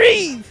can't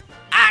breathe.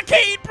 I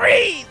can't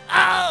breathe.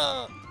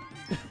 Oh.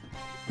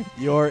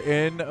 You're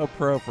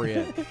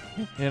inappropriate.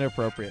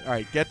 Inappropriate. All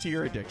right, get to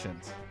your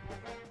addictions.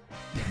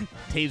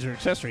 Taser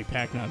accessory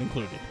pack not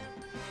included.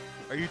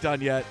 Are you done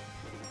yet?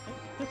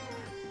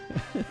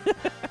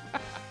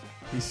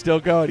 He's still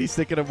going. He's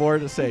thinking of more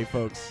to say,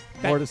 folks.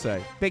 More to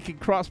say. They can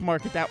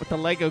cross-market that with the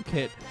Lego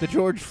kit, the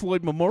George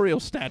Floyd Memorial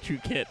Statue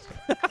kit.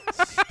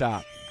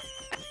 Stop.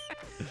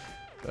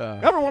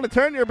 Ever want to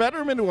turn your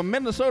bedroom into a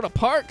Minnesota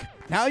park?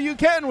 Now you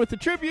can with the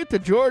tribute to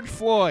George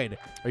Floyd.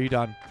 Are you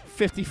done?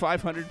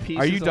 5,500 pieces.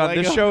 Are you of done?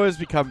 Lego. This show has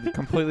become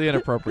completely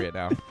inappropriate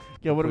now.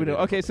 Yeah, what do we do?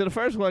 Okay, so the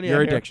first one.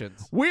 Your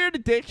addictions. Weird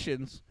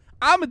addictions.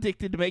 I'm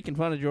addicted to making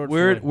fun of George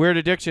Floyd. Weird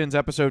Addictions,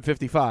 episode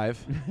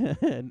 55.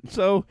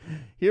 So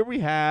here we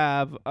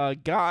have a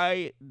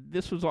guy.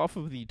 This was off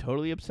of the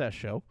Totally Obsessed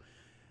show.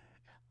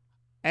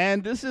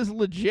 And this is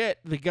legit.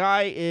 The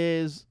guy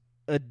is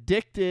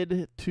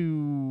addicted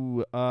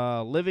to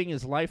living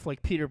his life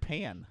like Peter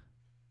Pan.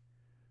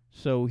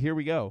 So here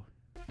we go.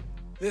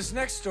 This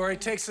next story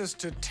takes us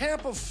to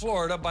Tampa,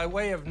 Florida by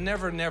way of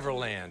Never Never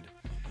Land.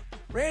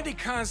 Randy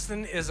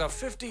Constant is a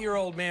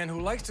 50-year-old man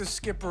who likes to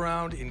skip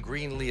around in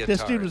green leotards.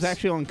 This dude was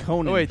actually on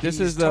Conan. Oh, wait, this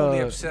He's is totally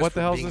the... obsessed What the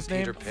with hell's being his name?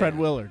 Peter Pan. Fred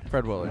Willard.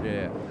 Fred Willard,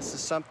 yeah. This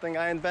is something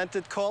I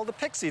invented called the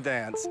pixie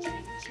dance.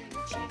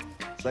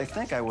 I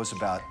think I was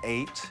about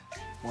 8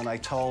 when I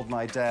told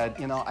my dad,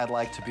 you know, I'd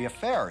like to be a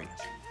fairy.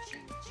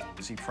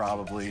 Because he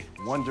probably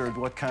wondered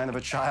what kind of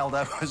a child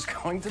I was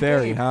going to be.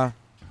 Fairy, huh?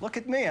 Look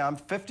at me, I'm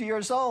 50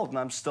 years old and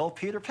I'm still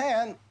Peter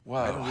Pan.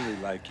 Wow. I don't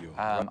really like you.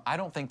 I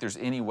don't think there's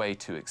any way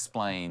to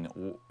explain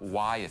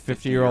why a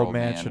 50-year-old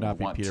man should would not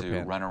be want Peter to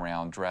Pan. run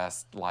around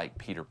dressed like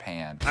Peter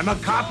Pan. I'm a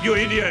cop, you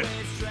idiot!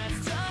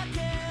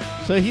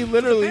 So he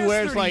literally For the past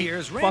wears 30 like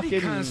years, Randy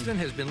fucking... Constant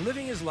has been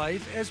living his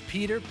life as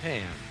Peter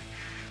Pan.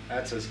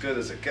 That's as good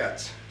as it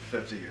gets,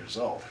 50 years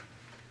old.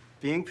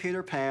 Being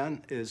Peter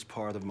Pan is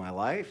part of my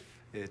life.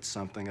 It's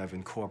something I've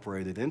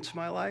incorporated into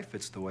my life.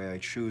 It's the way I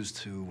choose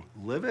to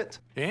live it.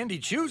 And he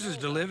chooses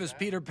to live as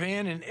Peter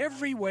Pan in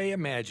every way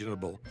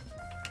imaginable.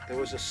 There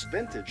was a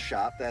vintage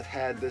shop that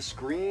had this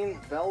green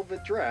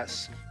velvet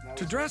dress.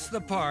 To dress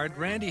the part,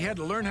 Randy had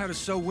to learn how to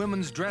sew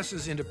women's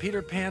dresses into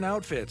Peter Pan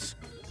outfits.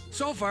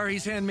 So far,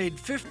 he's handmade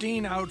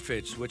 15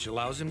 outfits, which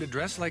allows him to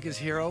dress like his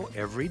hero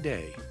every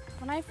day.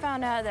 When I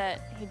found out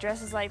that he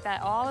dresses like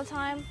that all the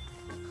time,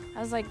 I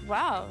was like,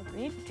 wow,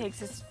 he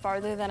takes this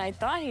farther than I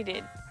thought he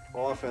did.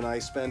 Often I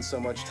spend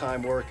so much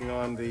time working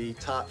on the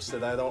tops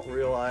that I don't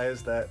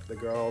realize that the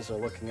girls are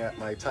looking at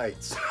my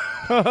tights.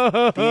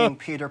 Being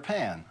Peter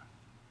Pan,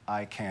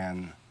 I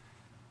can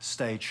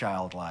stay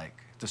childlike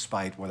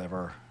despite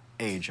whatever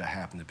age I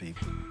happen to be.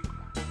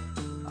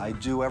 I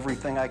do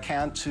everything I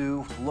can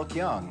to look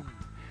young.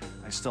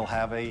 I still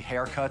have a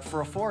haircut for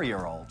a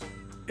 4-year-old.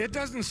 It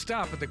doesn't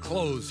stop at the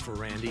clothes for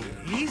Randy.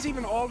 He's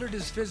even altered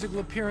his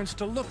physical appearance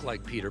to look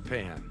like Peter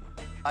Pan.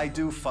 I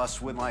do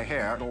fuss with my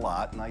hair a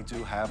lot, and I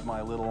do have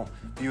my little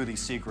beauty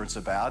secrets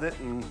about it,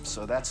 and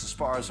so that's as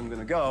far as I'm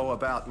going to go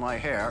about my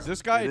hair. Is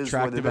this guy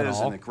attractive It is what at it is,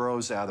 all? and it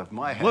grows out of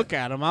my head. Look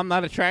at him. I'm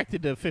not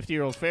attracted to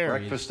 50-year-old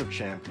fairies. Breakfast of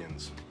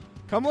Champions.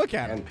 Come look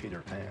at him. And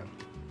Peter Pan.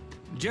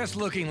 Just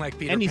looking like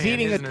Peter And he's Pan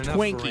eating a isn't enough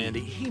Twinkie. for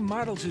Randy. He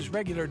models his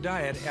regular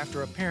diet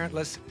after a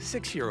parentless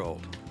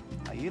 6-year-old.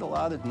 I eat a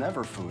lot of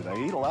never food. I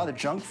eat a lot of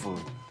junk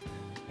food.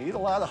 I eat a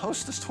lot of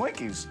Hostess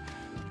Twinkies.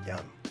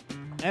 Yum.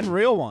 And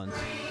real ones.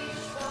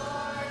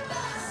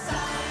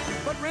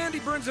 But Randy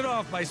burns it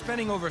off by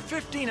spending over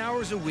 15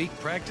 hours a week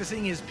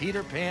practicing his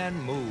Peter Pan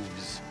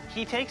moves.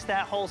 He takes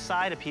that whole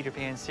side of Peter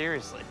Pan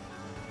seriously.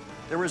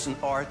 There is an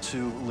art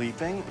to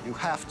leaping. You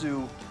have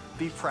to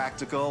be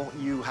practical.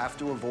 You have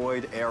to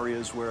avoid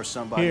areas where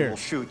somebody will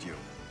shoot you.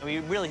 I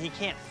mean, really, he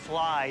can't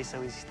fly,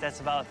 so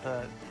that's about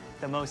the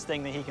most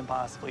thing that he can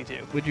possibly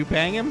do. Would you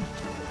bang him?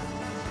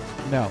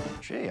 No.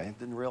 Gee, I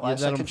didn't You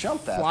realize let I him could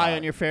jump that fly high.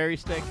 on your fairy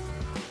stick?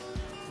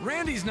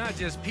 Randy's not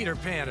just Peter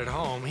Pan at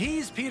home,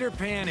 he's Peter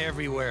Pan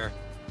everywhere,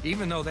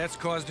 even though that's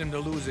caused him to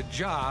lose a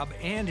job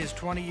and his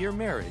 20-year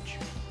marriage.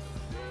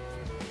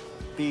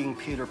 Being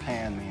Peter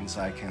Pan means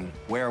I can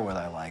wear what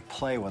I like,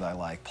 play what I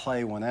like,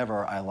 play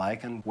whenever I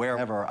like, and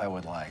wherever I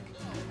would like.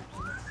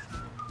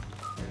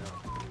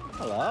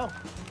 Hello.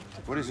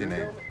 What is your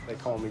name? They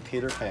call me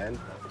Peter Pan.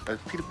 Is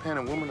Peter Pan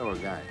a woman or a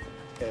guy?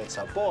 It's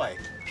a boy,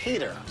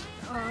 Peter.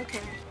 Oh, okay.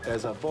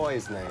 There's a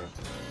boy's name.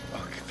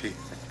 Okay, Peter.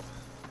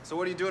 So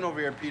what are you doing over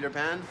here, Peter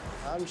Pan?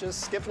 I'm just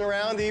skipping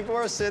around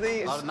Ybor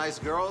City. A lot of nice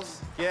girls?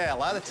 Yeah, a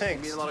lot of You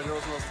tinks. meet a lot of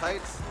girls in those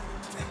tights?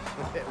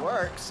 It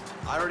works.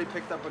 I already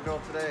picked up a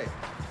girl today.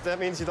 That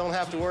means you don't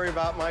have to worry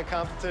about my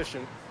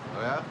competition.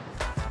 Oh, yeah?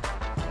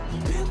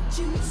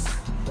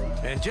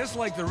 And just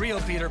like the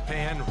real Peter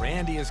Pan,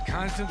 Randy is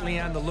constantly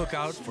on the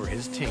lookout for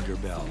his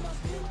Tinkerbell.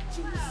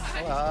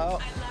 Hello.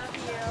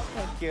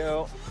 Thank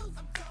you.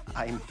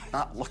 I'm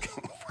not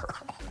looking for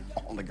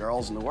all the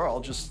girls in the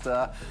world, just,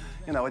 a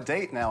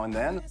date now and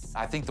then.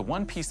 I think the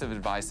one piece of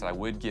advice that I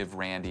would give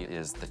Randy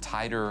is the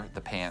tighter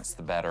the pants,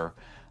 the better.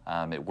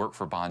 It worked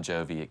for Bon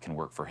Jovi, it can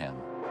work for him.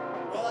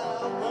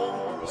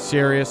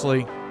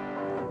 Seriously?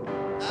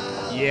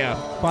 Yeah.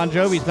 Bon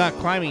Jovi's not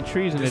climbing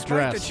trees in a Despite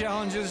dress. the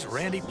challenges,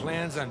 Randy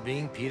plans on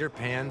being Peter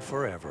Pan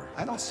forever.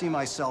 I don't see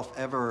myself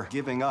ever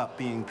giving up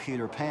being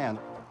Peter Pan.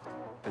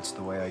 It's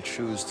the way I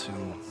choose to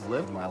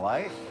live my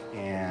life,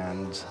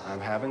 and I'm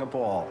having a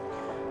ball.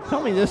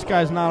 Tell me this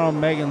guy's not on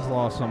Megan's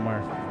Law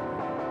somewhere.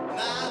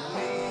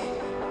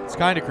 It's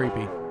kind of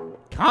creepy.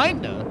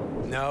 Kinda?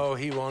 No,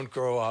 he won't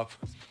grow up.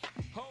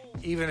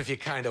 Even if you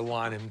kind of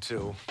want him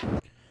to.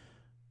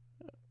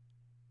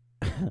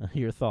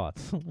 Your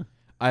thoughts?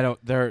 I don't.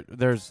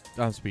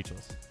 I'm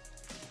speechless.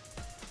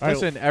 All right.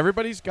 Listen,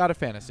 everybody's got a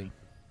fantasy.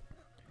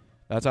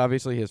 That's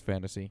obviously his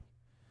fantasy.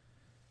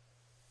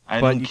 I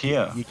But don't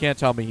care. You can't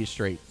tell me he's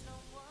straight.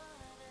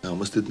 I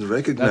almost didn't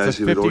recognize That's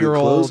a you with all your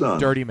clothes 50-year-old on.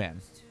 dirty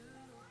man.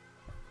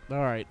 All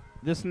right.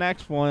 This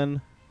next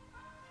one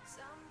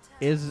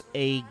is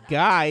a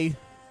guy,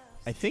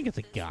 I think it's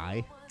a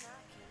guy,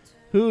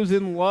 who's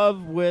in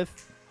love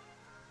with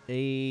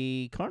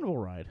a carnival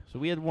ride. So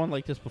we had one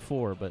like this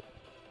before, but...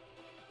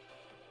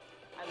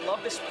 I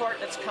love this part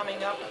that's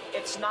coming up.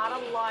 It's not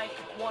unlike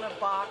one of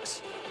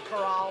Bach's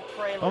chorale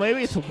preludes. Oh,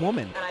 maybe it's a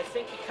woman. And I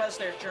think because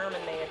they're German,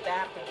 they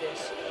adapted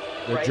this.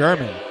 They're right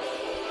German. here.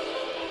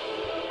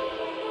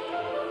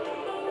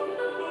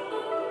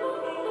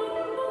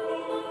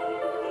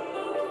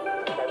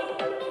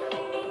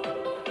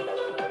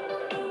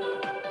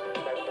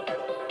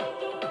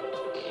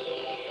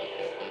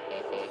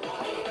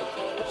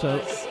 So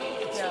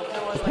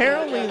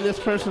apparently this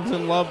person's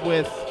in love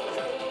with...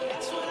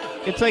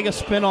 It's like a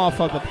spin-off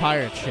of a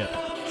pirate ship.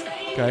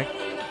 Okay.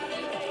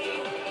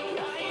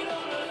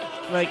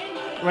 Like,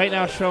 right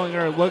now showing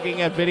her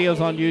looking at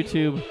videos on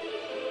YouTube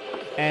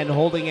and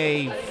holding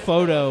a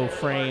photo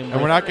frame.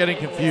 And we're not getting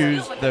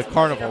confused the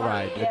carnival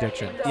ride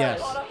addiction. Yes.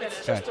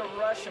 It's Okay. just a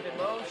rush of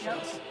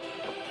emotions.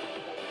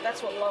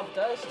 That's what love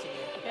does to you.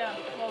 Yeah,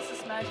 well, it's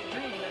this magic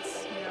dream that's,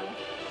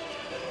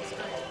 it's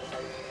great.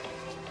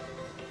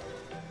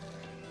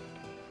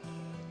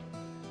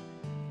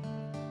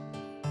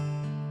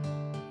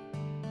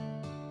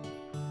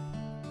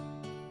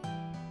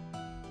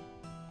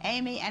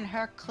 Amy and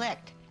her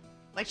clicked,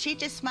 but she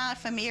just smiled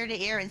from ear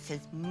to ear and says,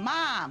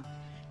 "Mom,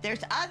 there's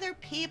other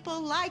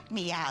people like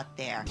me out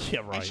there." Yeah,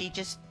 right. And she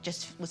just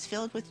was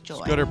filled with joy.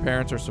 It's good her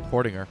parents are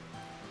supporting her.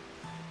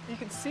 You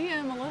can see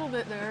him a little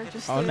bit there.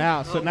 Just Oh,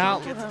 now, so now...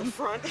 Get to the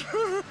front.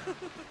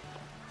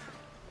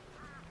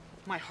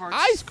 My heart.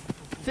 I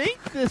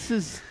think this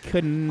is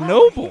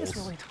Knoebels. He's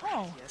really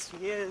tall. Yes,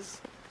 he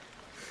is.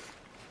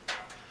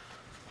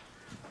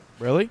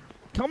 Really?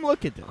 Come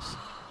look at this.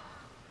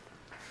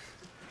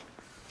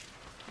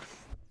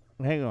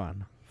 Hang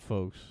on,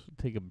 folks.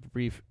 Take a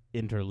brief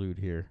interlude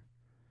here.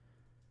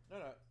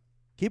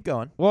 Keep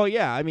going. Well,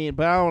 yeah, I mean,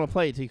 but I don't want to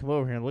play it till you come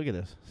over here and look at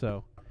this.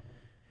 So,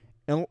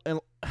 and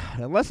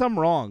unless I'm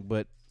wrong,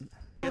 but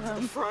Get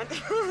to the front.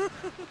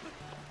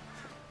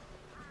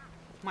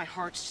 My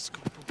heart's just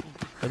going boom, boom,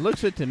 boom. it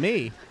looks it to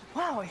me.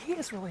 Wow, he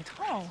is really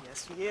tall.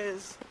 Yes, he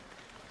is.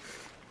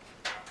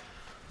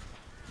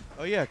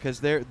 Oh yeah,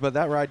 but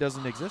that ride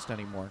doesn't exist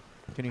anymore.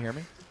 Can you hear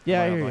me?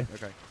 Yeah, Am I hear online? you.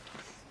 Okay.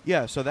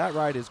 Yeah, so that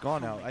ride is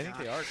gone now. I think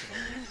they are.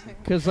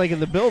 Because, like, in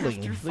the building.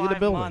 After Look at the 5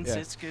 building. months, Yeah.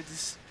 it's good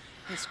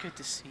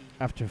to see you.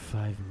 After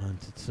 5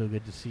 months, it's so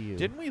good to see you.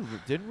 Didn't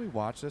we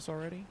watch this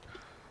already?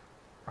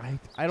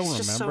 I don't He's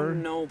just so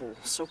remember. noble,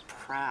 so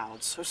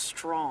proud, so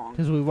strong.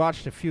 Because we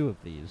watched a few of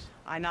these.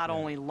 I not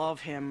only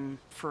love him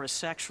for his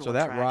sexual So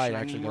that attraction, ride I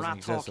actually mean, we're doesn't not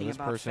exist. So talking this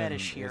about person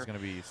fetish here. is going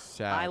to be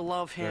sad. I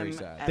love Very him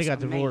sad. as They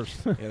got a mate.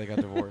 divorced. Yeah, they got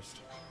divorced.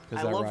 'Cause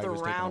I that love ride the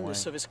was taken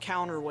roundness away. of his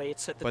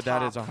counterweights at the But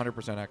top. that is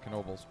 100% at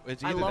Knoebels.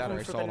 It's I either love that or him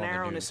I for saw the it on the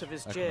narrowness news of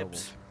his at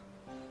jibs.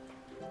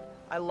 Knoebels.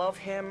 I love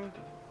him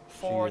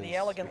for She the is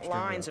elegant extremely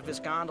lines of his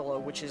gondola,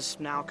 which is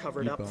now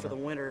covered You up for bummer. the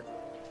winter.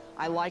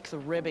 I like the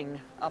ribbing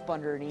up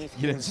underneath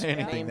You didn't his say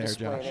anything name there,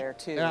 display Josh. there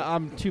too.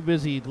 I'm too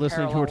busy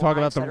listening to her Parallel talk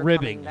about lines the that are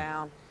ribbing. coming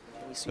down.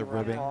 You see The where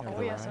I'm ribbing talking of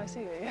the about? ride. I see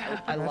it,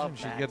 yeah. I Imagine love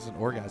she that. gets an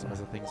orgasm as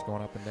the thing's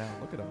going up and down.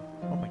 Look at him.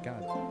 Oh my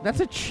god. That's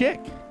a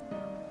chick.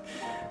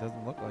 It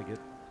doesn't look like it.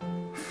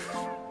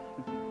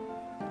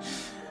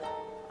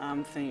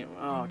 I'm thinking,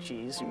 oh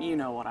geez, you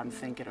know what I'm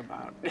thinking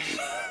about.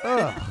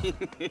 Ugh.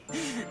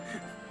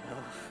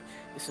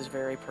 This is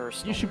very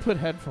personal. You should put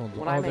headphones on.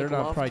 When I Oh, they're make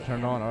not love probably to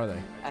turned him on, are they?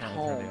 At No, turn the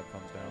home,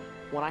 headphones down.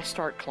 when I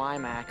start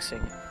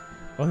climaxing,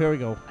 Oh, here we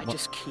go. I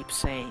just keep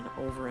saying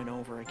over and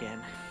over again,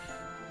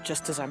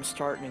 just as I'm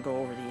starting to go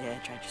over the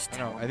edge, I just I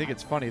tell know. him, I think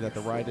it's funny that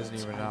the ride isn't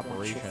even in I want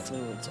operation. your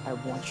fluids. I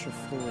want your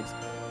fluids.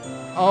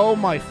 Oh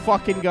my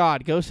fucking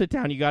god! Go sit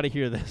down. You got to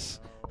hear this.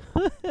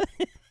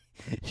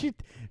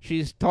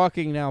 She's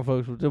talking now,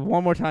 folks.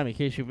 One more time, in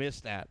case you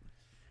missed that,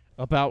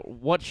 about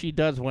what she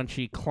does when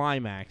she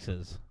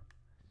climaxes.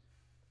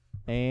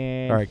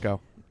 And All right,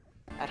 go.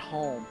 At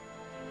home,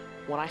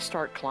 when I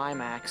start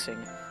climaxing,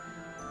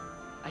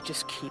 I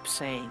just keep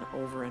saying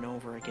over and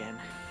over again.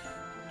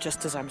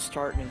 Just as I'm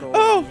starting to go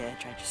over the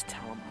edge, I just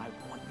tell him, I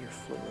want your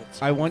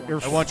fluids. I want your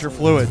fluids. I want your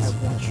fluids.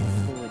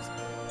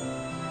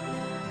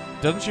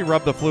 Doesn't she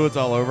rub the fluids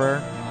all over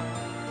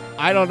her?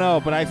 I don't know,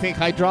 but I think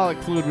hydraulic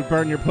fluid would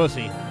burn your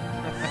pussy.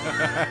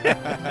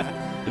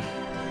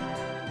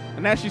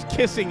 And now she's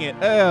kissing it.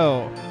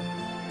 Oh.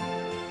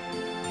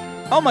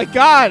 Oh my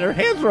God, her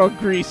hands are all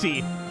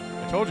greasy.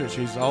 I told you,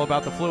 she's all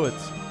about the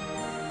fluids.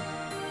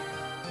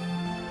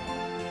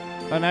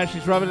 Oh, now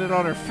she's rubbing it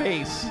on her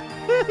face.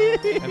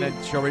 And then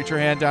she'll reach her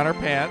hand down her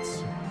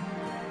pants.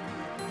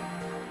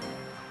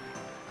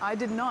 I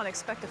did not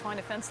expect to find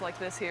a fence like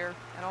this here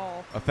at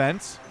all. A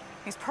fence?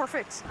 He's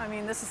perfect. I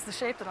mean, this is the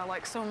shape that I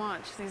like so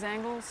much. These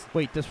angles.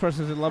 Wait, this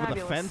person's in love with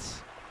Fabulous. a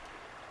fence?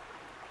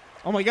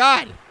 Oh my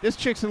God, this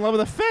chick's in love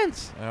with a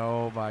fence.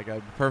 Oh my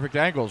God, perfect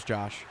angles,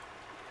 Josh.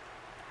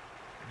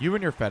 You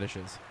and your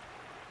fetishes.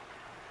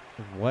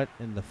 What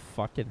in the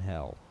fucking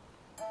hell?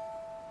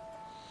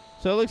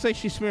 So it looks like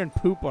she's smearing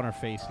poop on her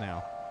face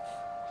now.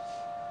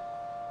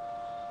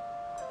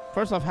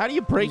 First off, how do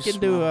you break You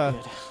into smell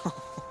good.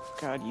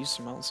 God, you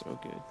smell so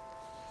good.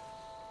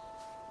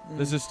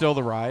 This is still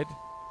the ride?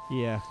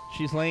 Yeah,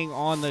 she's laying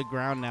on the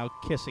ground now,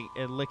 kissing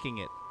and licking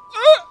it.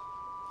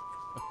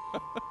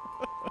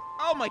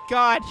 Oh my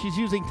God, she's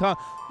using tongue.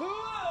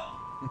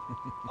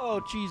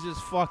 Oh, Jesus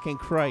fucking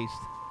Christ.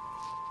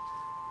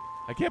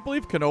 I can't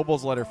believe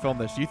Knoebels let her film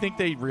this. Do you think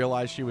they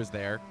realized she was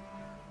there?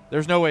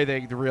 There's no way they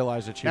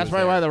realized that she was there.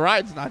 That's why the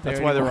ride's not there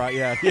That's why the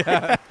anymore. ride,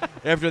 yeah.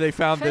 After they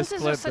found this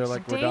Fences clip, are such they're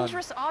like, we're done.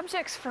 dangerous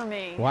objects for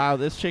me. Wow,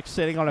 this chick's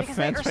sitting on a because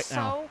fence they are right so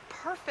now.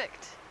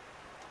 perfect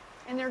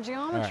in their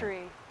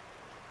geometry.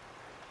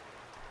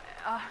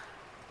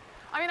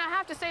 I mean, I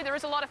have to say there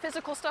is a lot of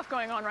physical stuff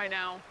going on right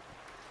now.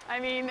 I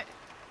mean,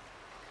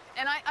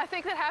 and I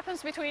think that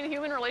happens between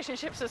human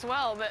relationships as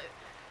well, but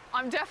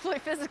I'm definitely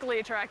physically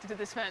attracted to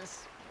this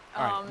fence.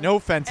 All right, no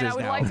fences and I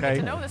would now, like to get okay?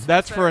 to know this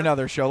That's fence for better.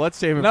 another show. Let's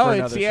save it No, for it's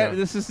another show.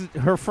 this is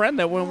her friend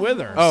that went with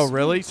her. Oh,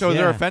 really? So is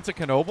there a Yeah. fence at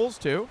Knoebels,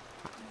 too?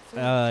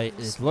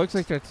 It looks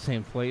like they're at the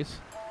same place.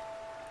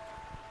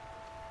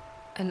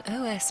 An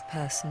OS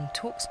person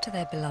talks to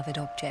their beloved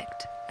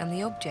object, and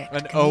the object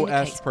An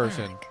communicates OS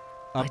person. back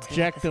by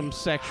Objectum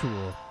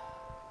sexual.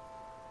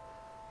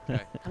 How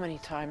many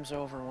times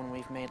over when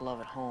we've made love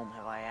at home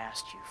have I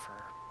asked you for...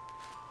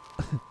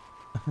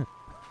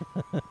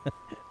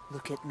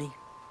 Look at me.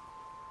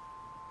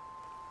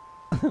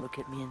 Look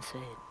at me and say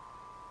it.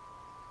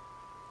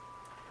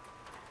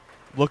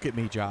 Look at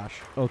me, Josh.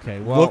 Okay,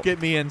 well. Look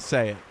at me and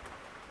say it.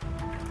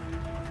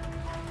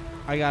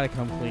 I gotta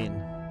come clean.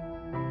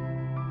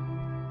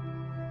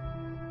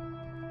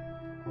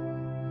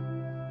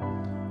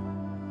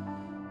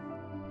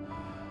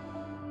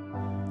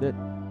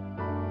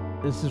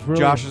 This is really...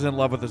 Josh is in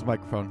love with his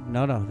microphone.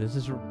 No, this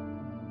is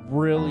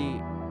really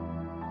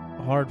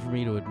hard for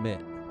me to admit.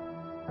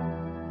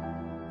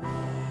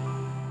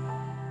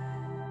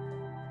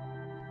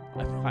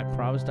 I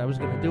promised I was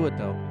going to do it,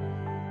 though.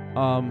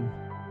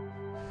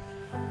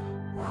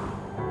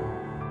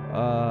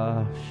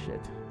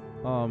 Shit.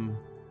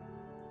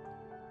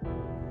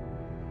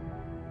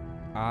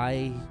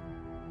 I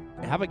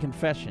have a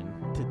confession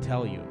to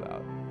tell you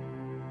about.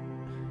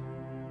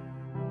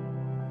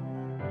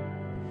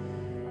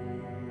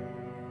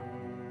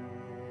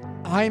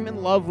 I'm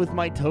in love with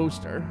my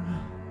toaster.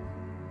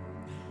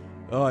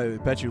 Oh, I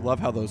bet you love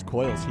how those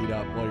coils heat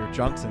up while your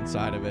junk's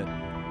inside of it.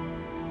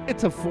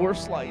 It's a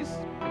 4-slice.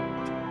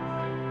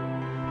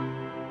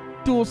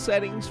 Dual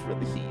settings for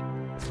the heat.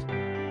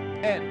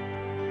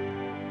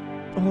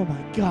 And oh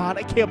my God,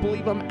 I can't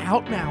believe I'm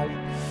out now.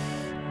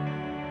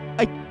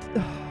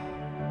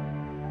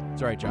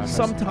 It's all right, Josh.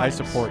 Sometimes. I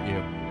support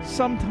you.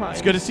 Sometimes.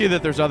 It's good to see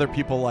that there's other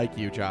people like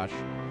you, Josh.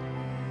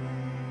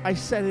 I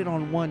set it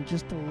on one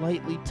just to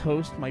lightly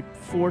toast my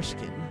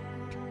foreskin.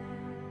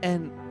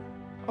 And,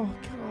 oh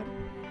God,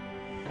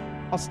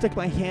 I'll stick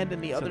my hand in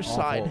the other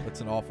side.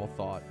 It's an awful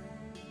thought.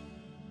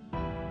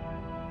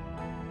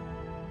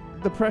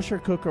 The pressure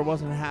cooker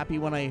wasn't happy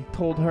when I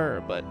told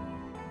her, but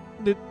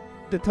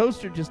the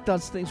toaster just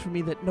does things for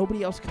me that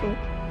nobody else could.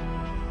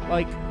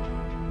 Like,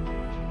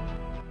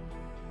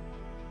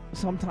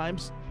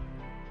 sometimes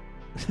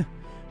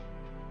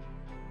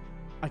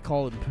I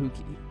call him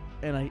Pookie,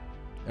 and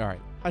all right.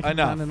 I come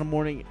Enough. down in the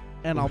morning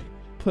and I'll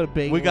put a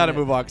bagel. We got to in it.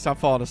 move on. Stop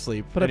falling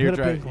asleep. But And I put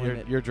a bagel in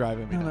it. You're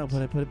driving me. No, nuts.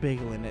 but I put a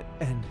bagel in it,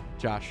 and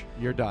Josh,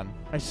 you're done.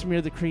 I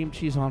smear the cream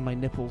cheese on my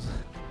nipples,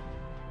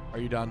 Are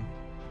you done?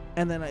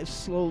 and then I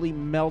slowly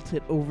melt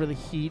it over the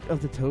heat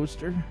of the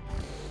toaster.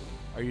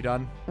 Are you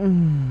done?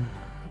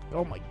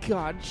 Oh my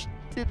God,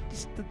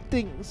 it's the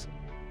things.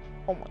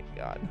 Oh my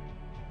God.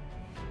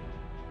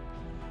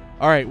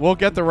 All right, we'll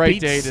get the right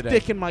Beats day today.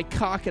 sticking my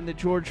cock into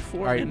George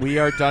Foreman. All right, we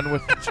are done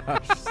with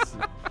Josh.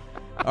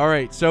 All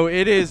right, so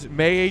it is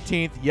May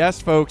 18th.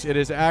 Yes, folks, it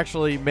is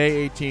actually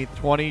May 18th,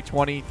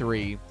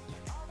 2023.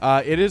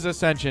 It is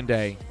Ascension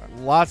Day.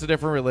 Lots of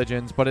different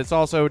religions, but it's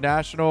also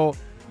National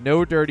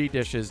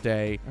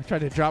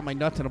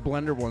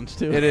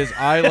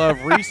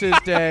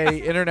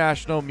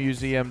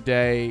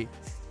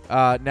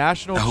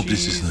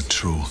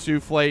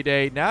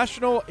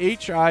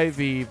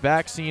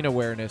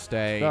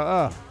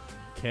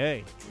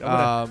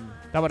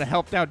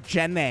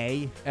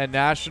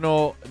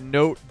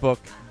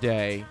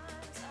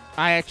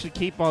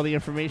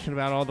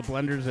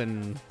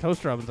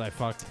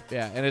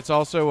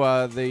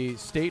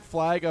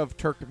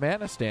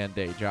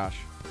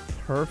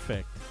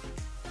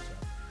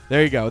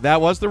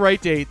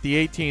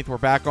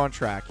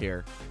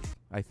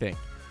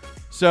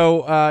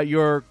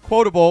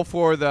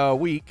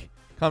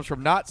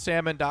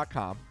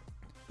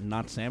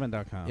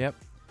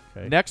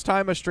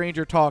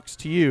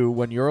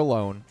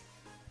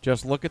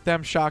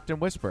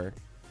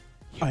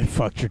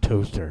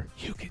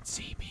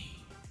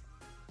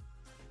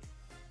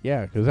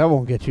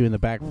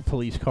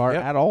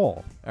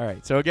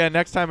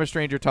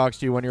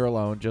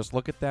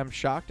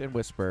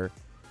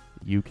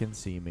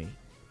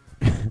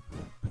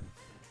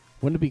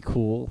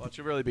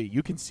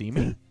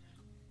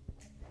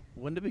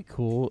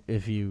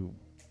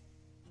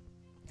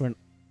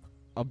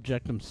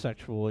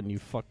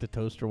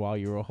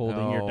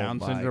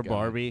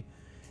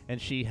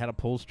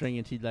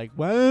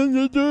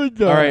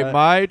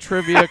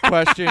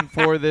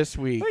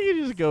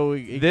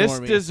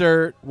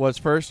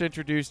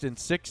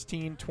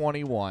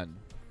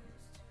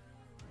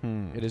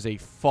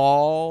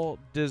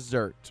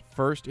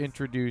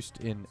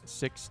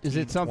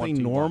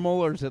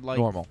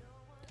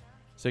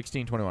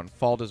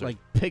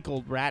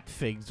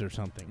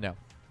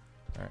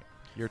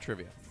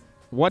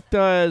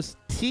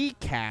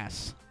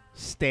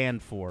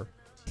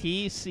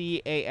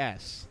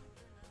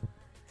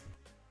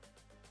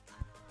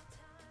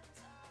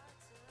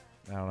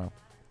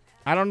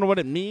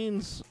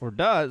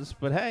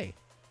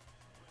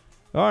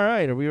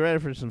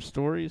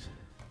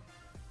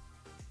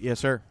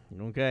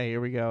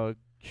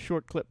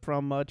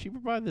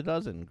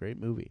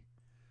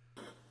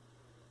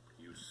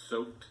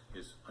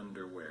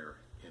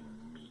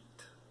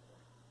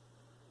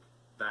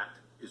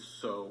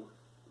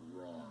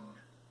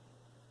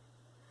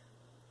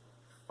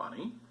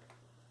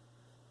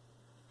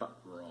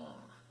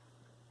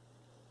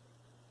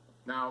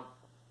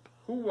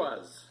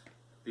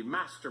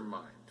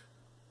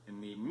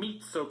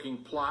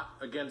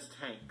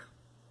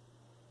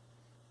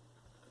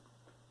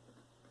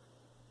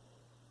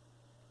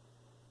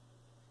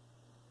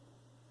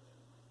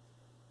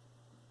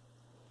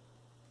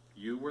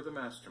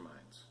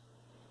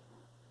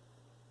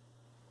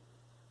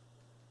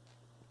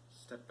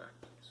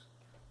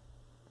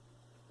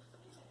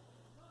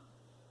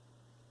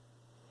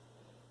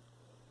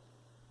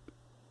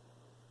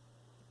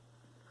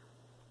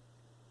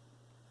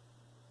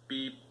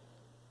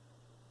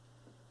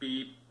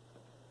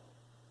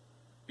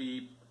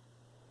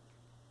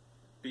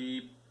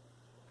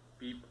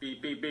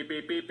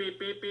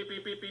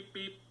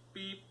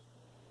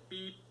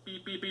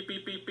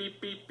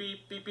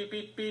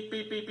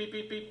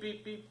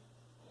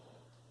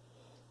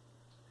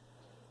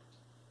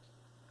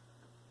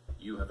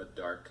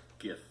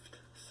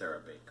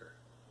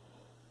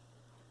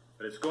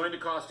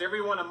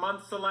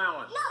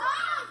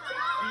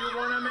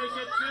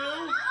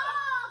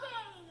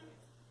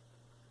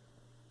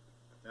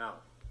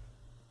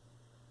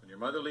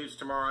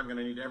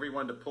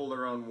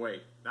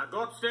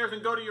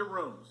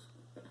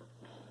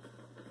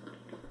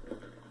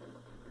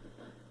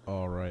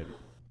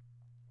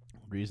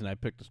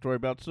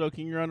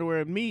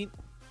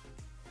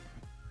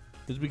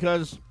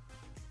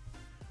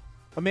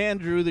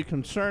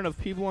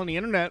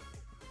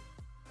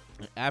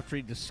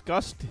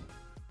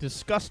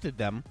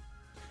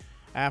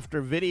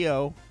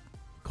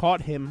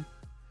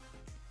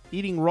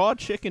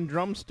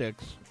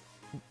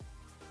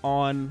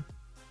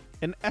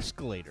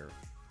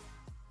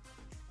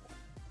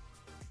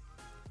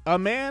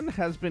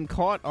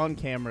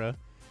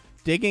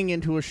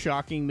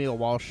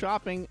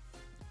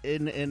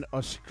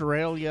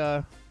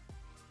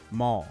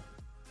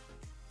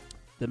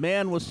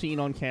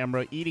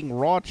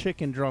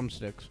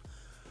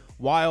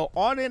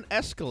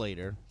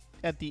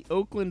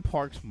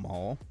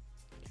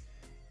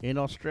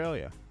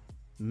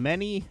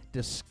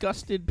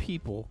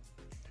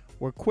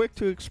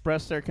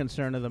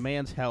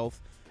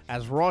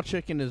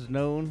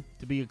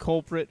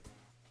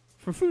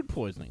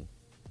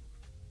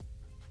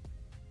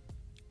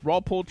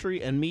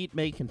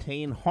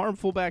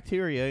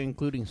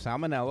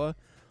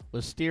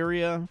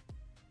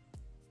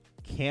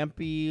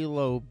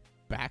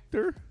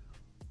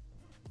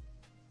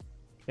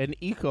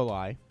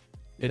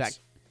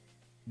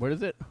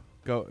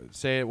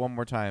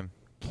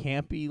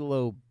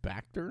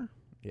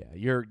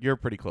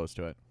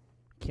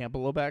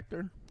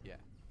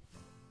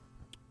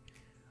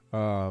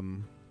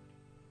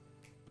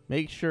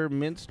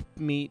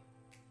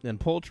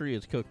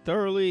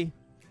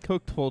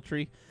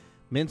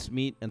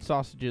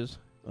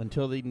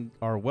until they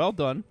are well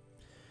done.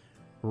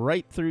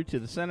 Right through to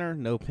the center.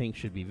 No pink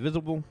should be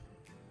visible.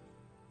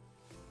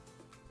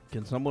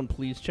 Can someone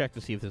please check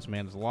to see if this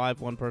man is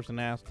alive? One person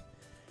asked.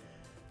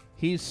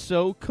 He's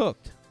so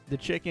cooked. The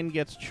chicken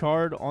gets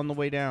charred on the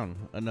way down,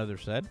 another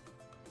said.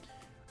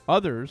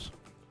 Others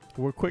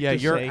were quick to say... Yeah,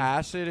 your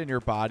acid in your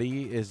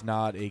body is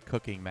not a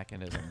cooking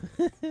mechanism.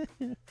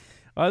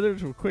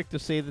 Others were quick to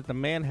say that the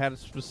man had a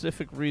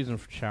specific reason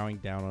for chowing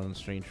down on the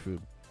strange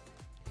food.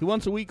 He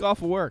wants a week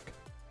off of work.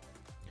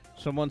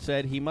 Someone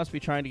said he must be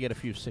trying to get a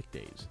few sick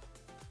days.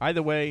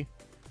 Either way,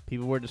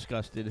 people were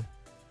disgusted,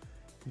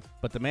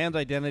 but the man's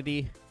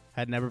identity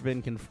had never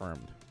been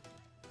confirmed.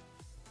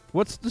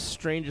 What's the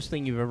strangest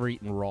thing you've ever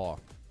eaten raw?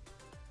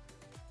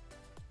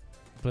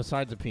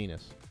 Besides a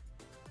penis.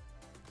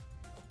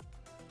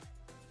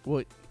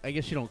 Well, I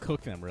guess you don't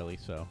cook them, really,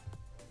 so...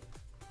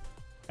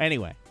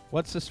 Anyway,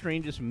 what's the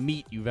strangest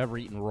meat you've ever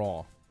eaten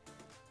raw?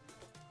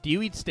 Do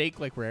you eat steak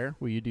like rare?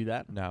 Will you do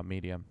that? No,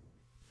 medium.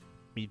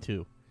 Me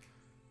too.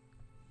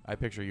 I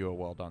picture you a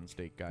well-done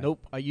steak guy.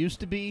 Nope. I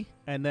used to be,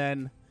 and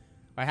then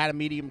I had a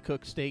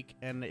medium-cooked steak,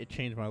 and it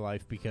changed my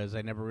life because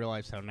I never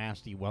realized how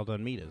nasty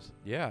well-done meat is.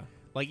 Yeah.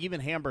 Like, even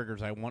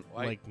hamburgers, I want,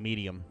 like,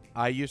 medium.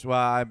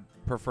 I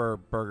prefer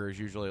burgers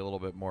usually a little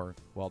bit more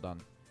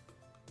well-done.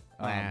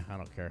 Nah, I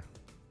don't care.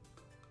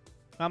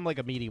 I'm like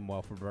a medium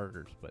well for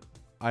burgers, but...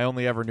 I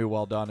only ever knew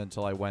well done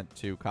until I went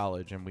to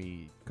college, and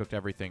we cooked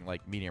everything,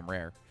 like, medium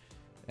rare,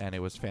 and it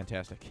was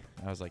fantastic.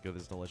 I was like, oh,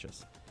 this is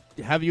delicious.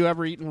 Have you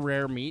ever eaten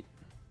rare meat?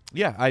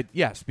 Yeah,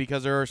 yes,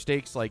 because there are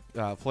steaks like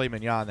filet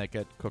mignon that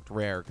get cooked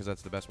rare because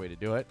that's the best way to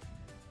do it.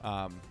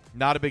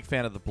 Not a big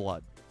fan of the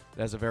blood.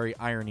 It has a very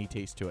irony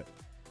taste to it.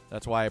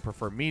 That's why I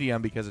prefer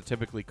medium, because it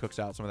typically cooks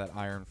out some of that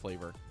iron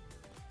flavor.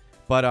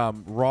 But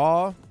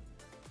raw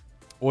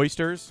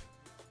oysters.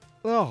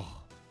 Oh.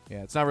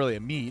 Yeah, it's not really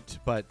a meat,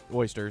 but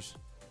oysters,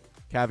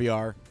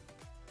 caviar.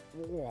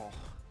 Whoa.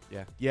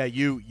 Yeah, yeah,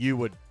 you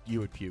would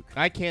puke.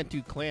 I can't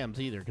do clams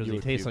either because they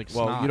taste like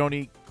Well, snot. you don't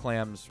eat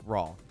clams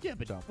raw. Yeah,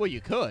 but so. well, you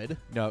could.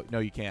 No,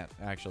 you can't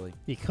actually.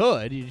 You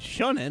could. You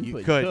shouldn't. You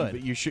but could, you could.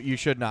 but you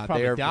should not.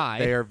 Probably die.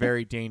 They are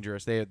very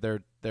dangerous.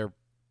 They're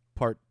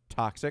part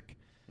toxic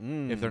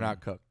if they're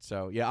not cooked.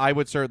 So yeah, I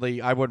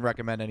wouldn't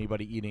recommend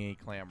anybody eating a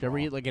clam. Did you ever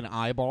eat like an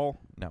eyeball?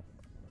 No.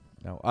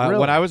 Really?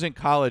 When I was in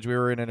college, we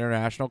were in an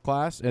international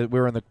class. We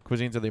were in the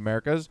cuisines of the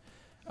Americas,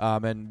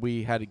 and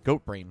we had a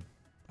goat brain.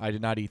 I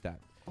did not eat that.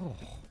 Oh.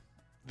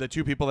 The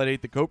two people that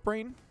ate the goat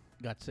brain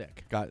got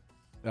sick. Got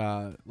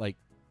like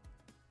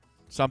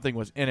something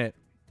was in it,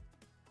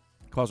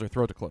 caused their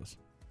throat to close.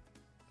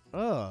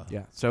 Oh.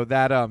 Yeah. So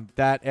that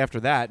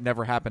after that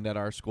never happened at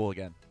our school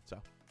again.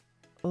 So.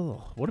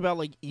 Oh. What about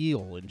like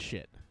eel and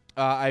shit?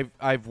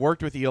 I've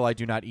worked with eel. I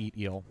do not eat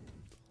eel.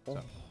 Oh.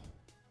 So.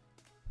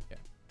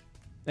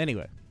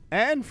 Anyway,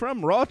 and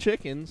from raw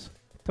chickens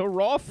to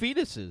raw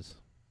fetuses.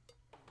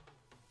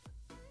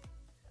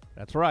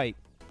 That's right.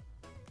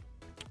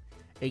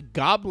 A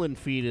goblin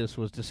fetus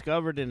was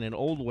discovered in an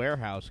old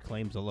warehouse,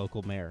 claims a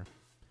local mayor.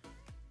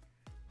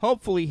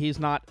 Hopefully he's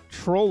not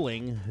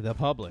trolling the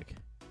public.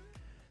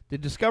 The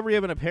discovery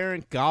of an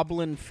apparent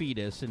goblin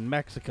fetus in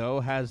Mexico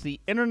has the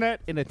internet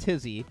in a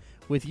tizzy,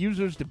 with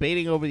users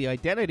debating over the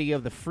identity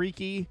of the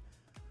freaky,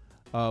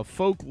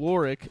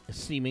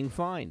 folkloric-seeming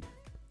find.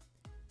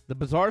 The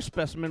bizarre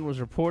specimen was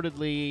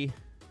reportedly...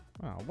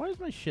 Wow, why is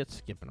my shit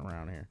skipping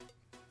around here?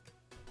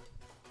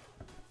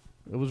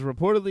 It was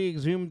reportedly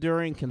exhumed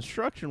during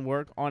construction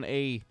work on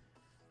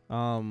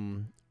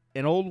an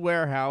old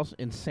warehouse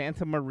in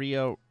Santa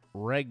Maria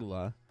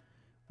Regla,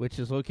 which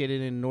is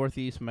located in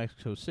northeast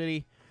Mexico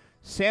City.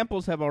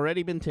 Samples have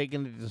already been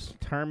taken to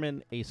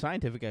determine a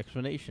scientific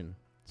explanation,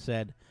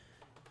 said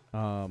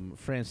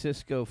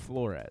Francisco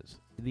Flores,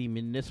 the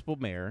municipal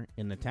mayor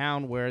in the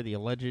town where the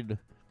alleged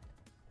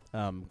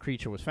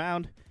creature was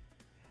found.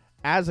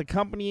 As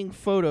accompanying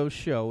photos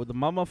show, the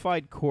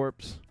mummified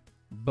corpse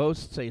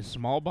boasts a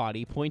small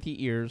body,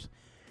 pointy ears,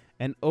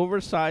 an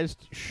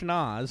oversized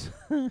schnoz,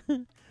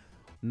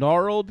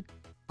 gnarled,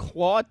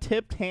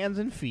 claw-tipped hands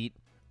and feet,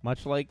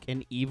 much like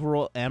an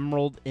evil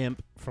emerald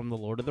imp from the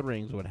Lord of the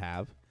Rings would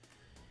have.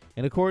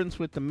 In accordance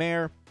with the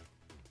mayor,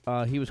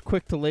 he was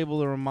quick to label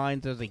the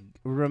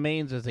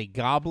remains as a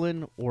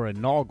goblin or a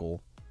noggle.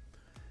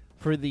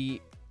 For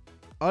the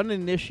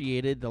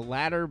uninitiated, the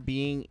latter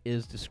being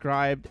is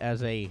described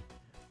as a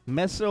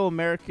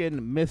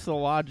Mesoamerican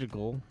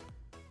mythological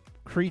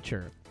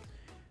creature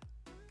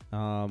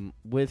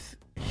with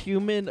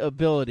human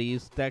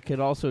abilities that could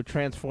also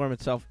transform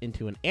itself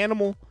into an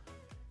animal.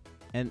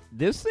 And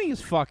this thing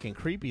is fucking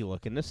creepy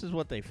looking. This is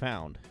what they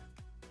found.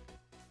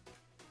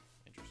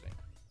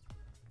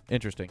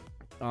 Interesting.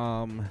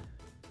 The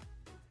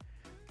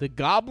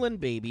goblin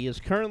baby is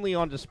currently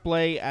on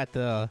display at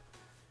the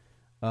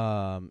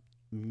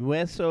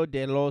Museo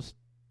de los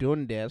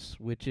Duendes,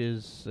 which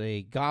is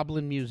a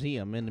goblin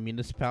museum in the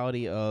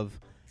municipality of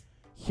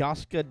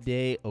Huasca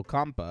de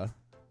Ocampa,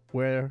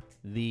 where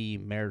the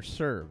mayor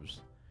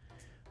serves.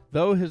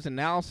 Though his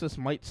analysis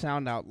might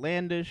sound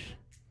outlandish,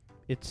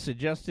 It's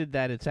suggested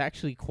that it's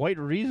actually quite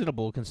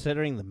reasonable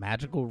considering the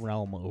magical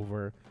realm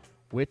over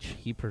which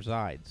he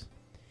presides.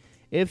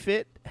 If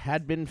it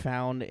had been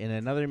found in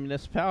another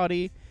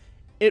municipality,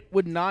 it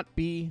would not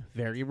be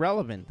very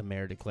relevant, the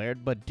mayor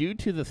declared, but due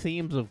to the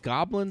themes of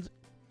goblins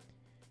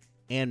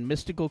and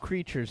mystical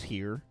creatures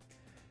here,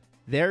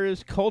 there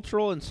is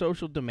cultural and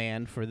social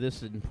demand for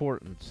this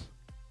importance.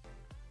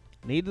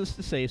 Needless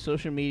to say,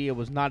 social media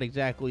was not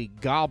exactly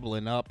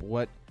gobbling up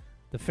what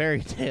the fairy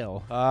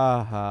tale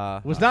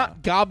was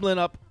not gobbling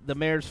up the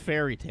mayor's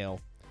fairy tale,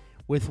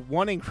 with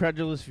one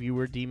incredulous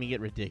viewer deeming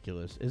it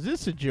ridiculous. Is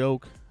this a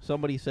joke?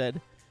 Somebody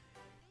said.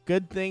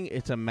 Good thing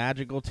it's a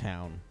magical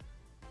town.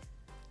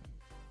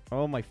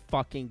 Oh my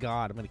fucking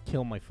god, I'm gonna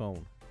kill my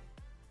phone.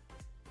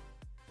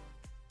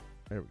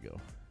 There we go.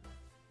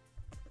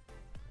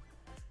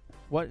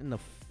 What in the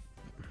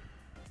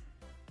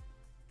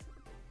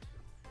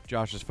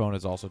Josh's phone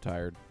is also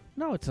tired.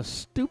 No, it's a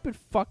stupid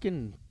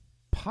fucking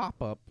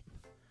pop-up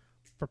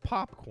for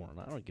popcorn.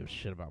 I don't give a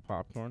shit about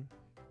popcorn.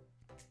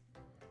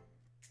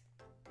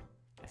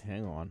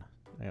 Hang on.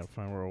 I gotta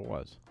find where it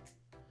was.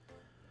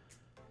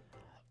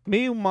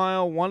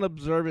 Meanwhile, one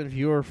observant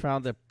viewer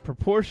found that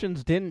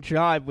proportions didn't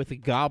jive with the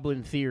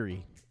goblin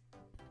theory.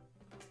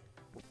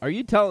 Are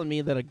you telling me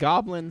that a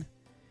goblin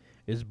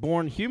is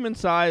born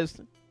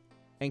human-sized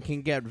and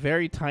can get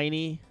very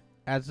tiny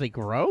as they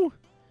grow?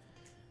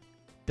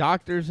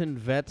 Doctors and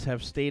vets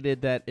have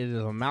stated that it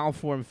is a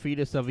malformed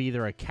fetus of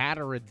either a cat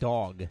or a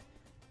dog.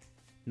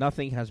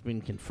 Nothing has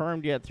been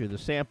confirmed yet through the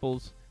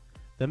samples.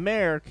 The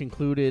mayor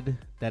concluded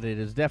that it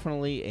is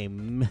definitely a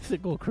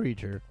mythical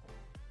creature.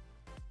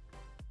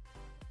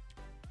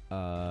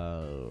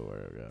 Blah,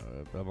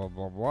 blah,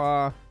 blah,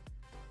 blah.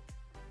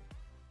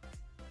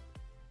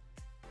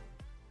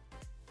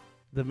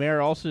 The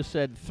mayor also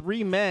said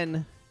 3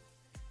 men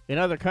in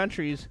other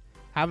countries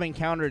have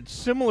encountered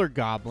similar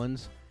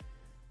goblins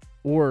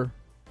or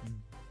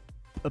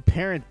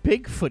apparent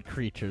Bigfoot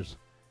creatures.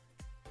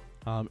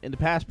 In the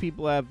past,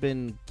 people have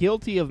been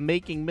guilty of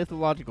making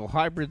mythological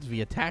hybrids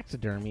via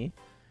taxidermy.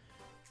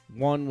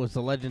 One was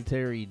the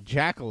legendary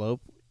jackalope,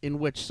 in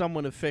which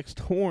someone affixed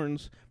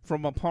horns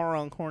from a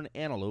pronghorn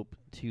antelope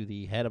to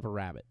the head of a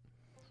rabbit.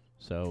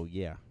 So,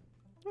 yeah.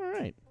 All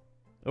right.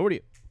 Over to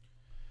you.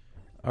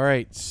 All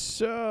right.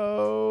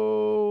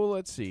 So,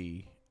 let's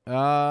see.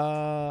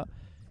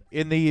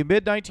 In the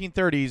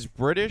mid-1930s,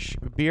 British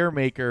beer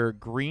maker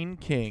Green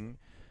King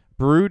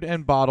brewed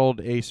and bottled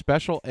a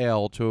special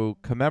ale to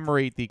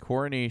commemorate the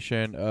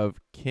coronation of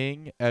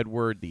King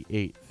Edward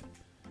VIII.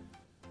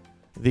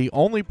 The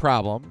only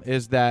problem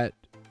is that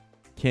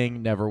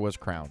King never was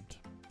crowned.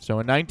 So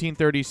in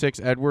 1936,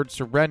 Edward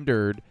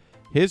surrendered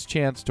his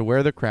chance to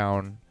wear the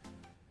crown,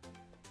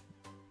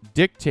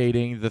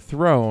 dictating the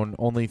throne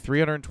only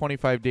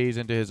 325 days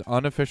into his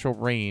unofficial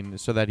reign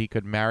so that he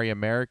could marry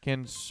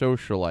American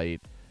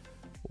socialite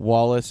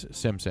Wallace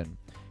Simpson.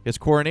 His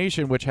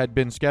coronation, which had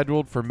been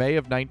scheduled for May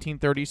of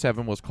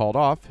 1937, was called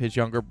off. His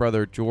younger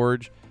brother,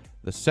 George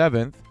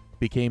VII,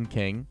 became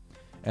king,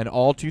 and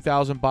all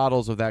 2,000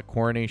 bottles of that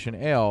coronation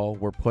ale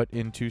were put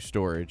into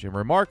storage. And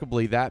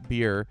remarkably, that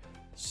beer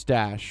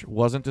stash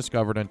wasn't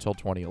discovered until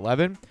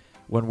 2011,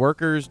 when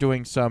workers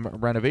doing some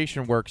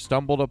renovation work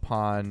stumbled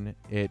upon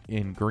it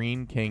in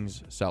Green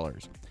King's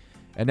cellars.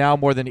 And now,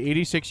 more than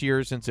 86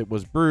 years since it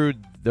was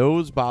brewed,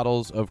 those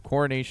bottles of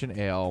coronation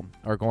ale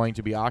are going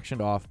to be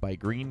auctioned off by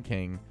Green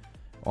King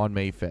on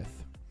May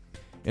 5th.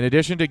 In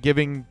addition to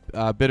giving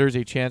bidders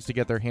a chance to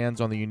get their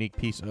hands on the unique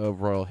piece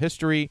of royal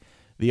history,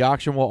 the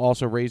auction will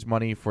also raise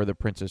money for the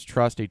Prince's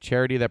Trust, a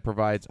charity that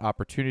provides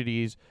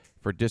opportunities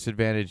for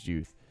disadvantaged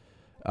youth.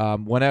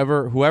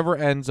 Whoever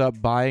ends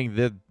up buying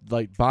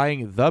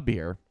the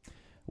beer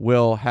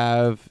will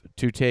have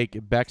to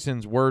take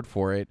Bexon's word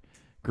for it.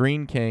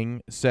 Green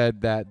King said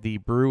that the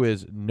brew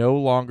is no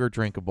longer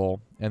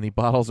drinkable and the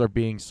bottles are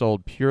being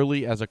sold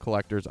purely as a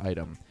collector's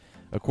item.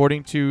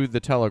 According to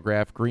the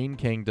Telegraph, Green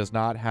King does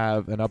not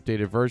have an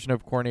updated version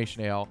of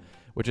Coronation Ale,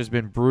 which has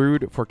been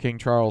brewed for King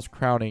Charles'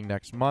 crowning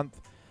next month.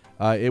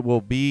 It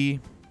will be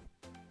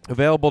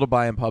available to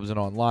buy in pubs and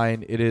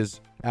online. It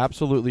is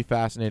absolutely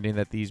fascinating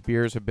that these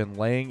beers have been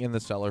laying in the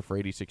cellar for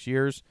 86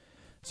 years,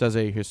 says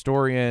a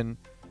historian.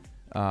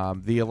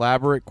 The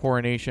elaborate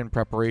coronation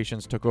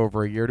preparations took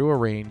over a year to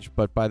arrange,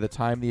 but by the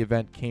time the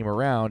event came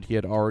around, he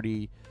had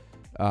already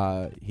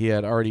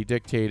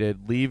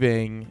dictated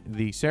leaving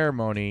the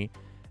ceremony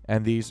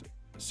and these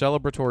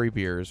celebratory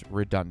beers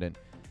redundant.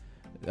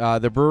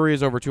 The brewery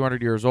is over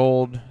 200 years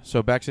old,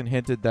 so Bexon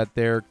hinted that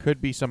there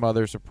could be some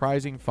other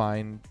surprising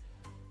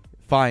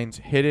finds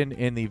hidden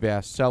in the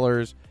vast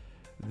cellars.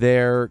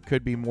 There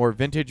could be more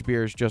vintage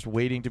beers just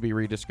waiting to be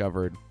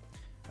rediscovered.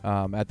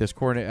 As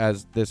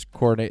this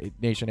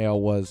coronation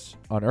ale was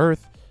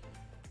unearthed,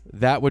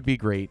 that would be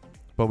great,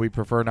 but we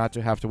prefer not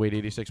to have to wait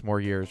 86 more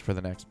years for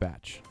the next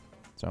batch.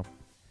 So,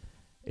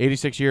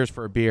 86 years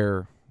for a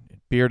beer.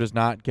 Beer does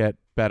not get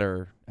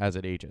better as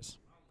it ages.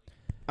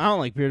 I don't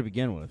like beer to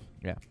begin with.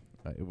 Yeah,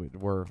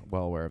 we're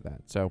well aware of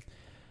that. So,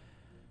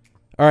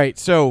 all right.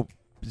 So,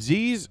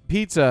 Z's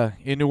Pizza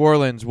in New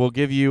Orleans will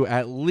give you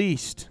at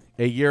least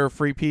a year of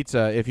free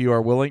pizza if you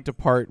are willing to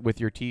part with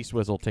your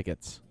T-Swizzle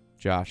tickets.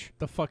 Josh.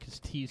 The fuck is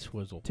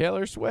T-Swizzle?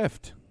 Taylor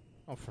Swift.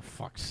 Oh, for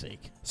fuck's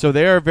sake. So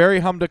they are very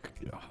hum to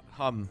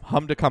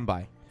come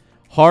by.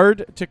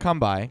 Hard to come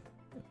by.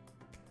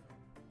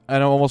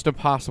 And almost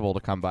impossible to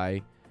come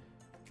by.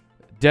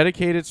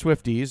 Dedicated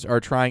Swifties are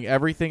trying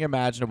everything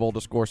imaginable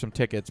to score some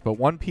tickets, but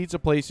one pizza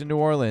place in New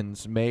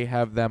Orleans may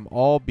have them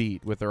all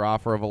beat with their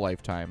offer of a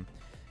lifetime.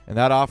 And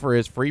that offer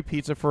is free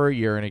pizza for a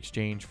year in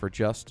exchange for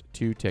just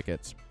 2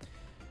 tickets.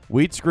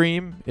 We'd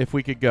scream if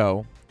we could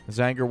go.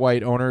 Zanger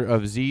White, owner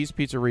of Z's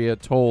Pizzeria,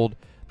 told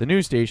the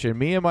news station,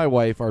 "Me and my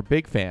wife are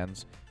big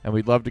fans, and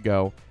we'd love to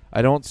go.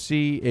 I don't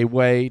see a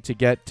way to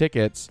get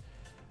tickets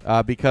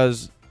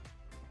because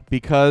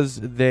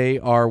they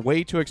are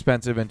way too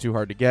expensive and too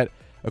hard to get."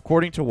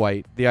 According to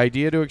White, the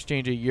idea to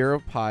exchange a year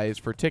of pies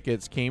for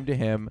tickets came to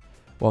him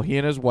while he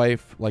and his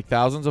wife, like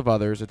thousands of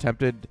others,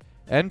 attempted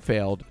and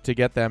failed to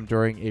get them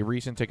during a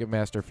recent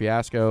Ticketmaster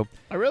fiasco.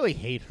 I really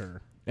hate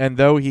her. And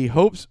though he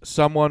hopes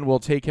someone will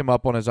take him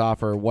up on his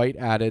offer, White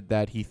added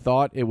that he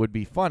thought it would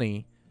be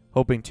funny,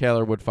 hoping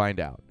Taylor would find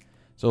out.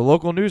 So a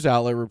local news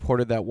outlet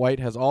reported that White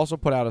has also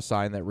put out a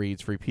sign that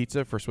reads "Free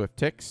Pizza for Swift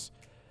Tix,"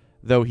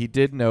 though he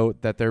did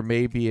note that there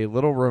may be a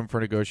little room for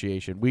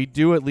negotiation. "We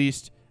do at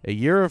least a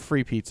year of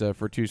free pizza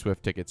for 2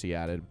 Swift tickets," he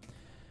added.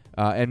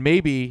 And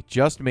maybe,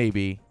 just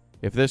maybe,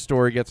 if this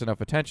story gets enough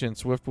attention,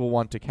 Swift will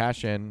want to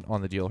cash in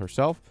on the deal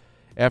herself.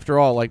 After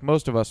all, like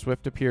most of us,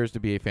 Swift appears to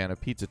be a fan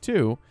of pizza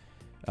too.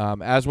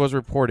 As was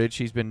reported,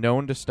 she's been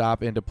known to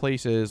stop into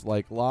places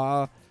like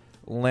La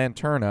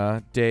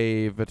Lanterna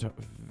de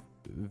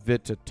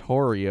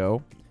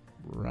Vittorio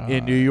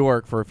in New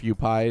York for a few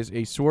pies.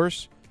 A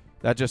source,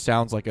 that just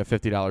sounds like a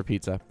 $50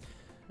 pizza.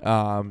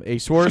 A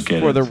source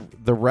for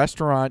the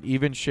restaurant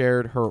even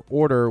shared her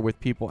order with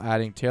people,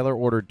 adding, "Taylor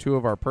ordered 2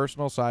 of our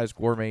personal-sized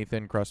gourmet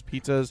thin-crust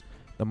pizzas,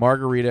 the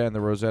Margarita and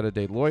the Rosetta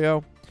de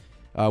Loyo,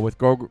 with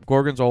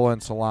gorgonzola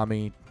and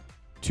salami,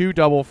 2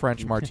 double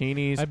French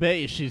martinis." I bet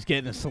you she's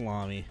getting a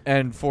salami.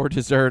 "And for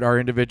dessert, our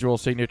individual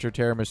signature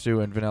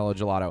tiramisu and vanilla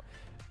gelato."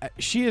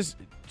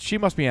 She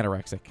must be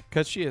anorexic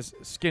because she is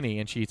skinny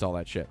and she eats all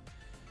that shit.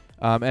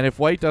 And if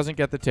White doesn't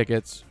get the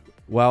tickets,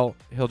 well,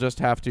 he'll just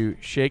have to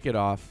shake it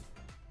off.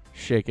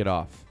 Shake it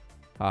off.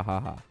 Ha ha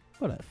ha.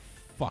 What a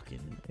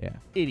fucking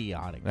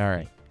idiotic. All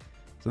right.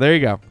 So there you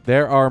go.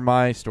 There are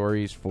my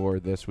stories for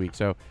this week.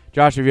 So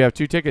Josh, if you have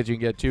 2 tickets, you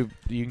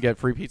can get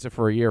free pizza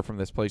for a year from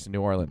this place in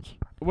New Orleans.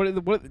 What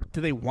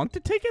do they want the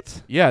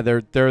tickets? Yeah,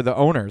 they're the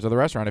owners of the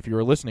restaurant. If you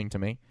were listening to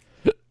me.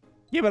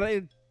 Yeah,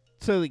 but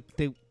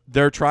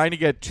they're trying to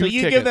get 2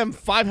 tickets. So you give them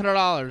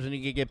 $500 and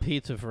you can get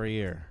pizza for a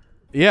year.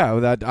 Yeah,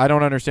 that I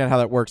don't understand how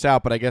that works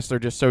out, but I guess they're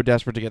just so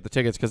desperate to get the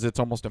tickets because it's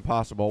almost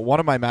impossible. One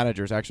of my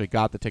managers actually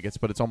got the tickets,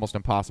 but it's almost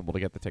impossible to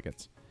get the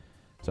tickets.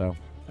 So,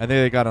 and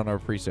they got on our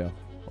pre-sale.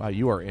 Wow,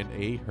 you are in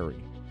a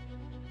hurry.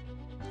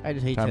 I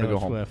just hate Time Taylor to go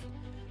home. Swift.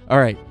 All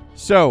right,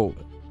 so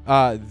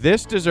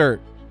this dessert,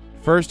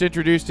 first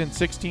introduced in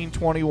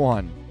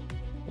 1621.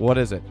 What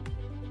is it?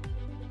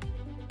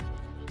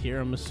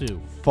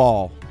 Tiramisu.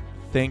 Fall.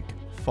 Think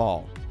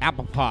fall.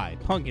 Apple pie.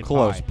 Pumpkin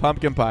Close. pie.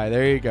 Pumpkin pie.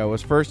 There you go.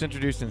 Was first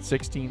introduced in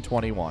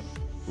 1621.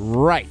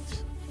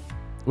 Right.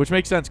 Which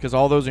makes sense because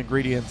all those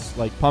ingredients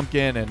like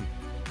pumpkin and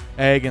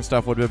egg and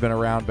stuff would have been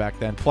around back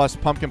then. Plus,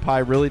 pumpkin pie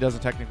really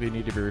doesn't technically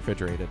need to be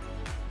refrigerated.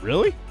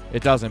 Really?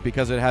 It doesn't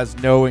because it has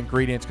no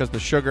ingredients because the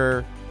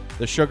sugar,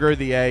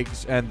 the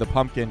eggs, and the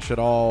pumpkin should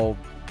all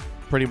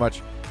pretty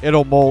much,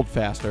 it'll mold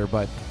faster,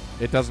 but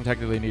it doesn't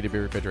technically need to be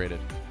refrigerated.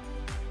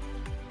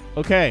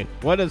 Okay.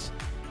 What is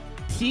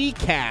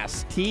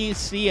TCAS?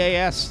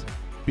 TCAS.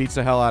 Beats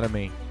the hell out of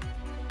me.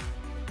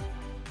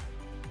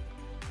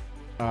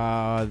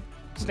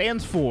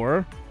 Stands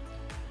for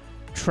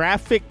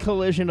Traffic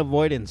Collision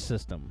Avoidance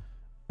System.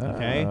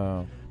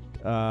 Okay.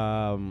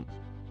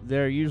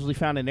 They're usually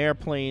found in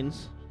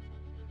airplanes,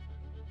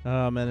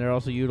 and they're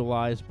also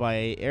utilized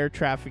by air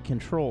traffic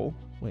control.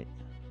 Wait.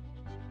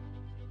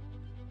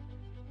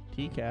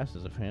 TCAS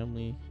is a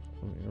family.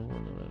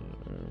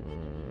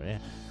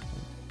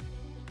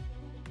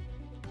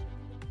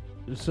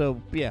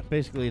 So, yeah,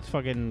 basically it's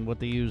fucking what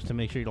they use to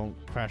make sure you don't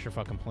crash your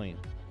fucking plane.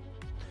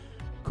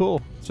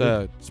 Cool.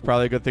 So it's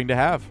probably a good thing to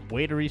have.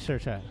 Way to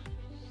research that.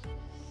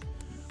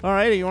 All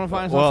right, you want to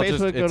find us on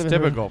Facebook? It's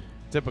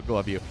typical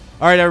of you.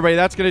 All right, everybody,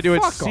 that's going to do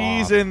it.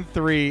 Season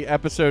 3,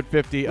 episode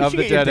 50 of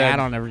the Dead End.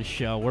 On every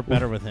show. We're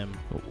better with him.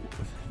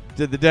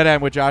 Did the Dead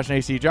End with Josh and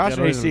AC.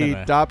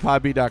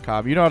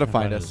 JoshandAC.podbean.com. You know how to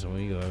find us.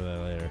 We go over that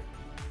later.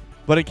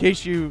 But in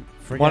case you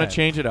want to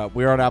change it up,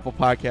 we're on Apple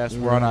Podcasts.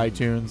 We're on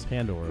iTunes.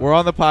 Pandora. We're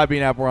on the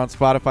Podbean app. We're on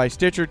Spotify,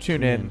 Stitcher,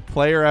 TuneIn,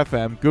 Player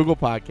FM, Google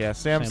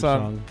Podcasts,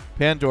 Samsung,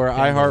 Pandora,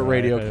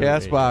 iHeartRadio,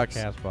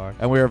 Castbox,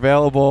 and we're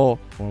available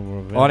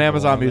on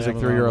Amazon Music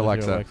through your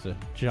Alexa.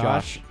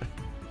 Josh.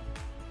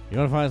 You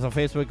want to find us on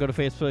Facebook? Go to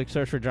Facebook,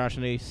 search for Josh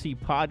and AC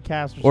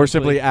Podcast. Or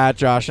simply at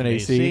Josh and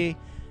AC.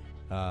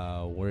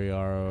 We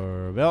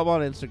are available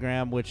on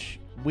Instagram, which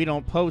we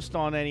don't post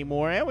on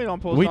anymore, and we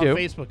don't post We on do.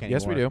 Facebook anymore.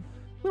 Yes, we do.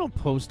 We don't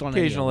post on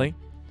Occasionally. any of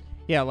them.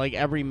 Yeah, like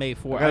every May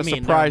 4th. I mean,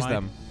 surprise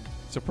them.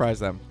 Surprise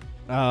them.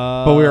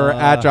 But we are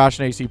at Josh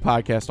and AC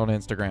Podcast on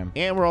Instagram.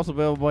 And we're also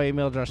available by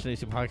email,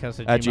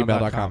 joshandacpodcast at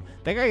gmail.com.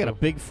 That guy got a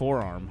big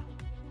forearm.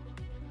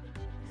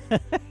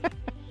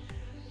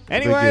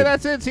 Anyway,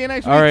 that's it. See you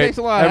next week. All right, Thanks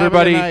a lot.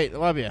 everybody. Have a good night.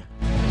 Love you.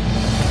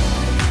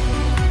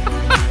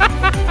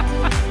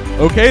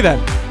 Okay,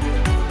 then.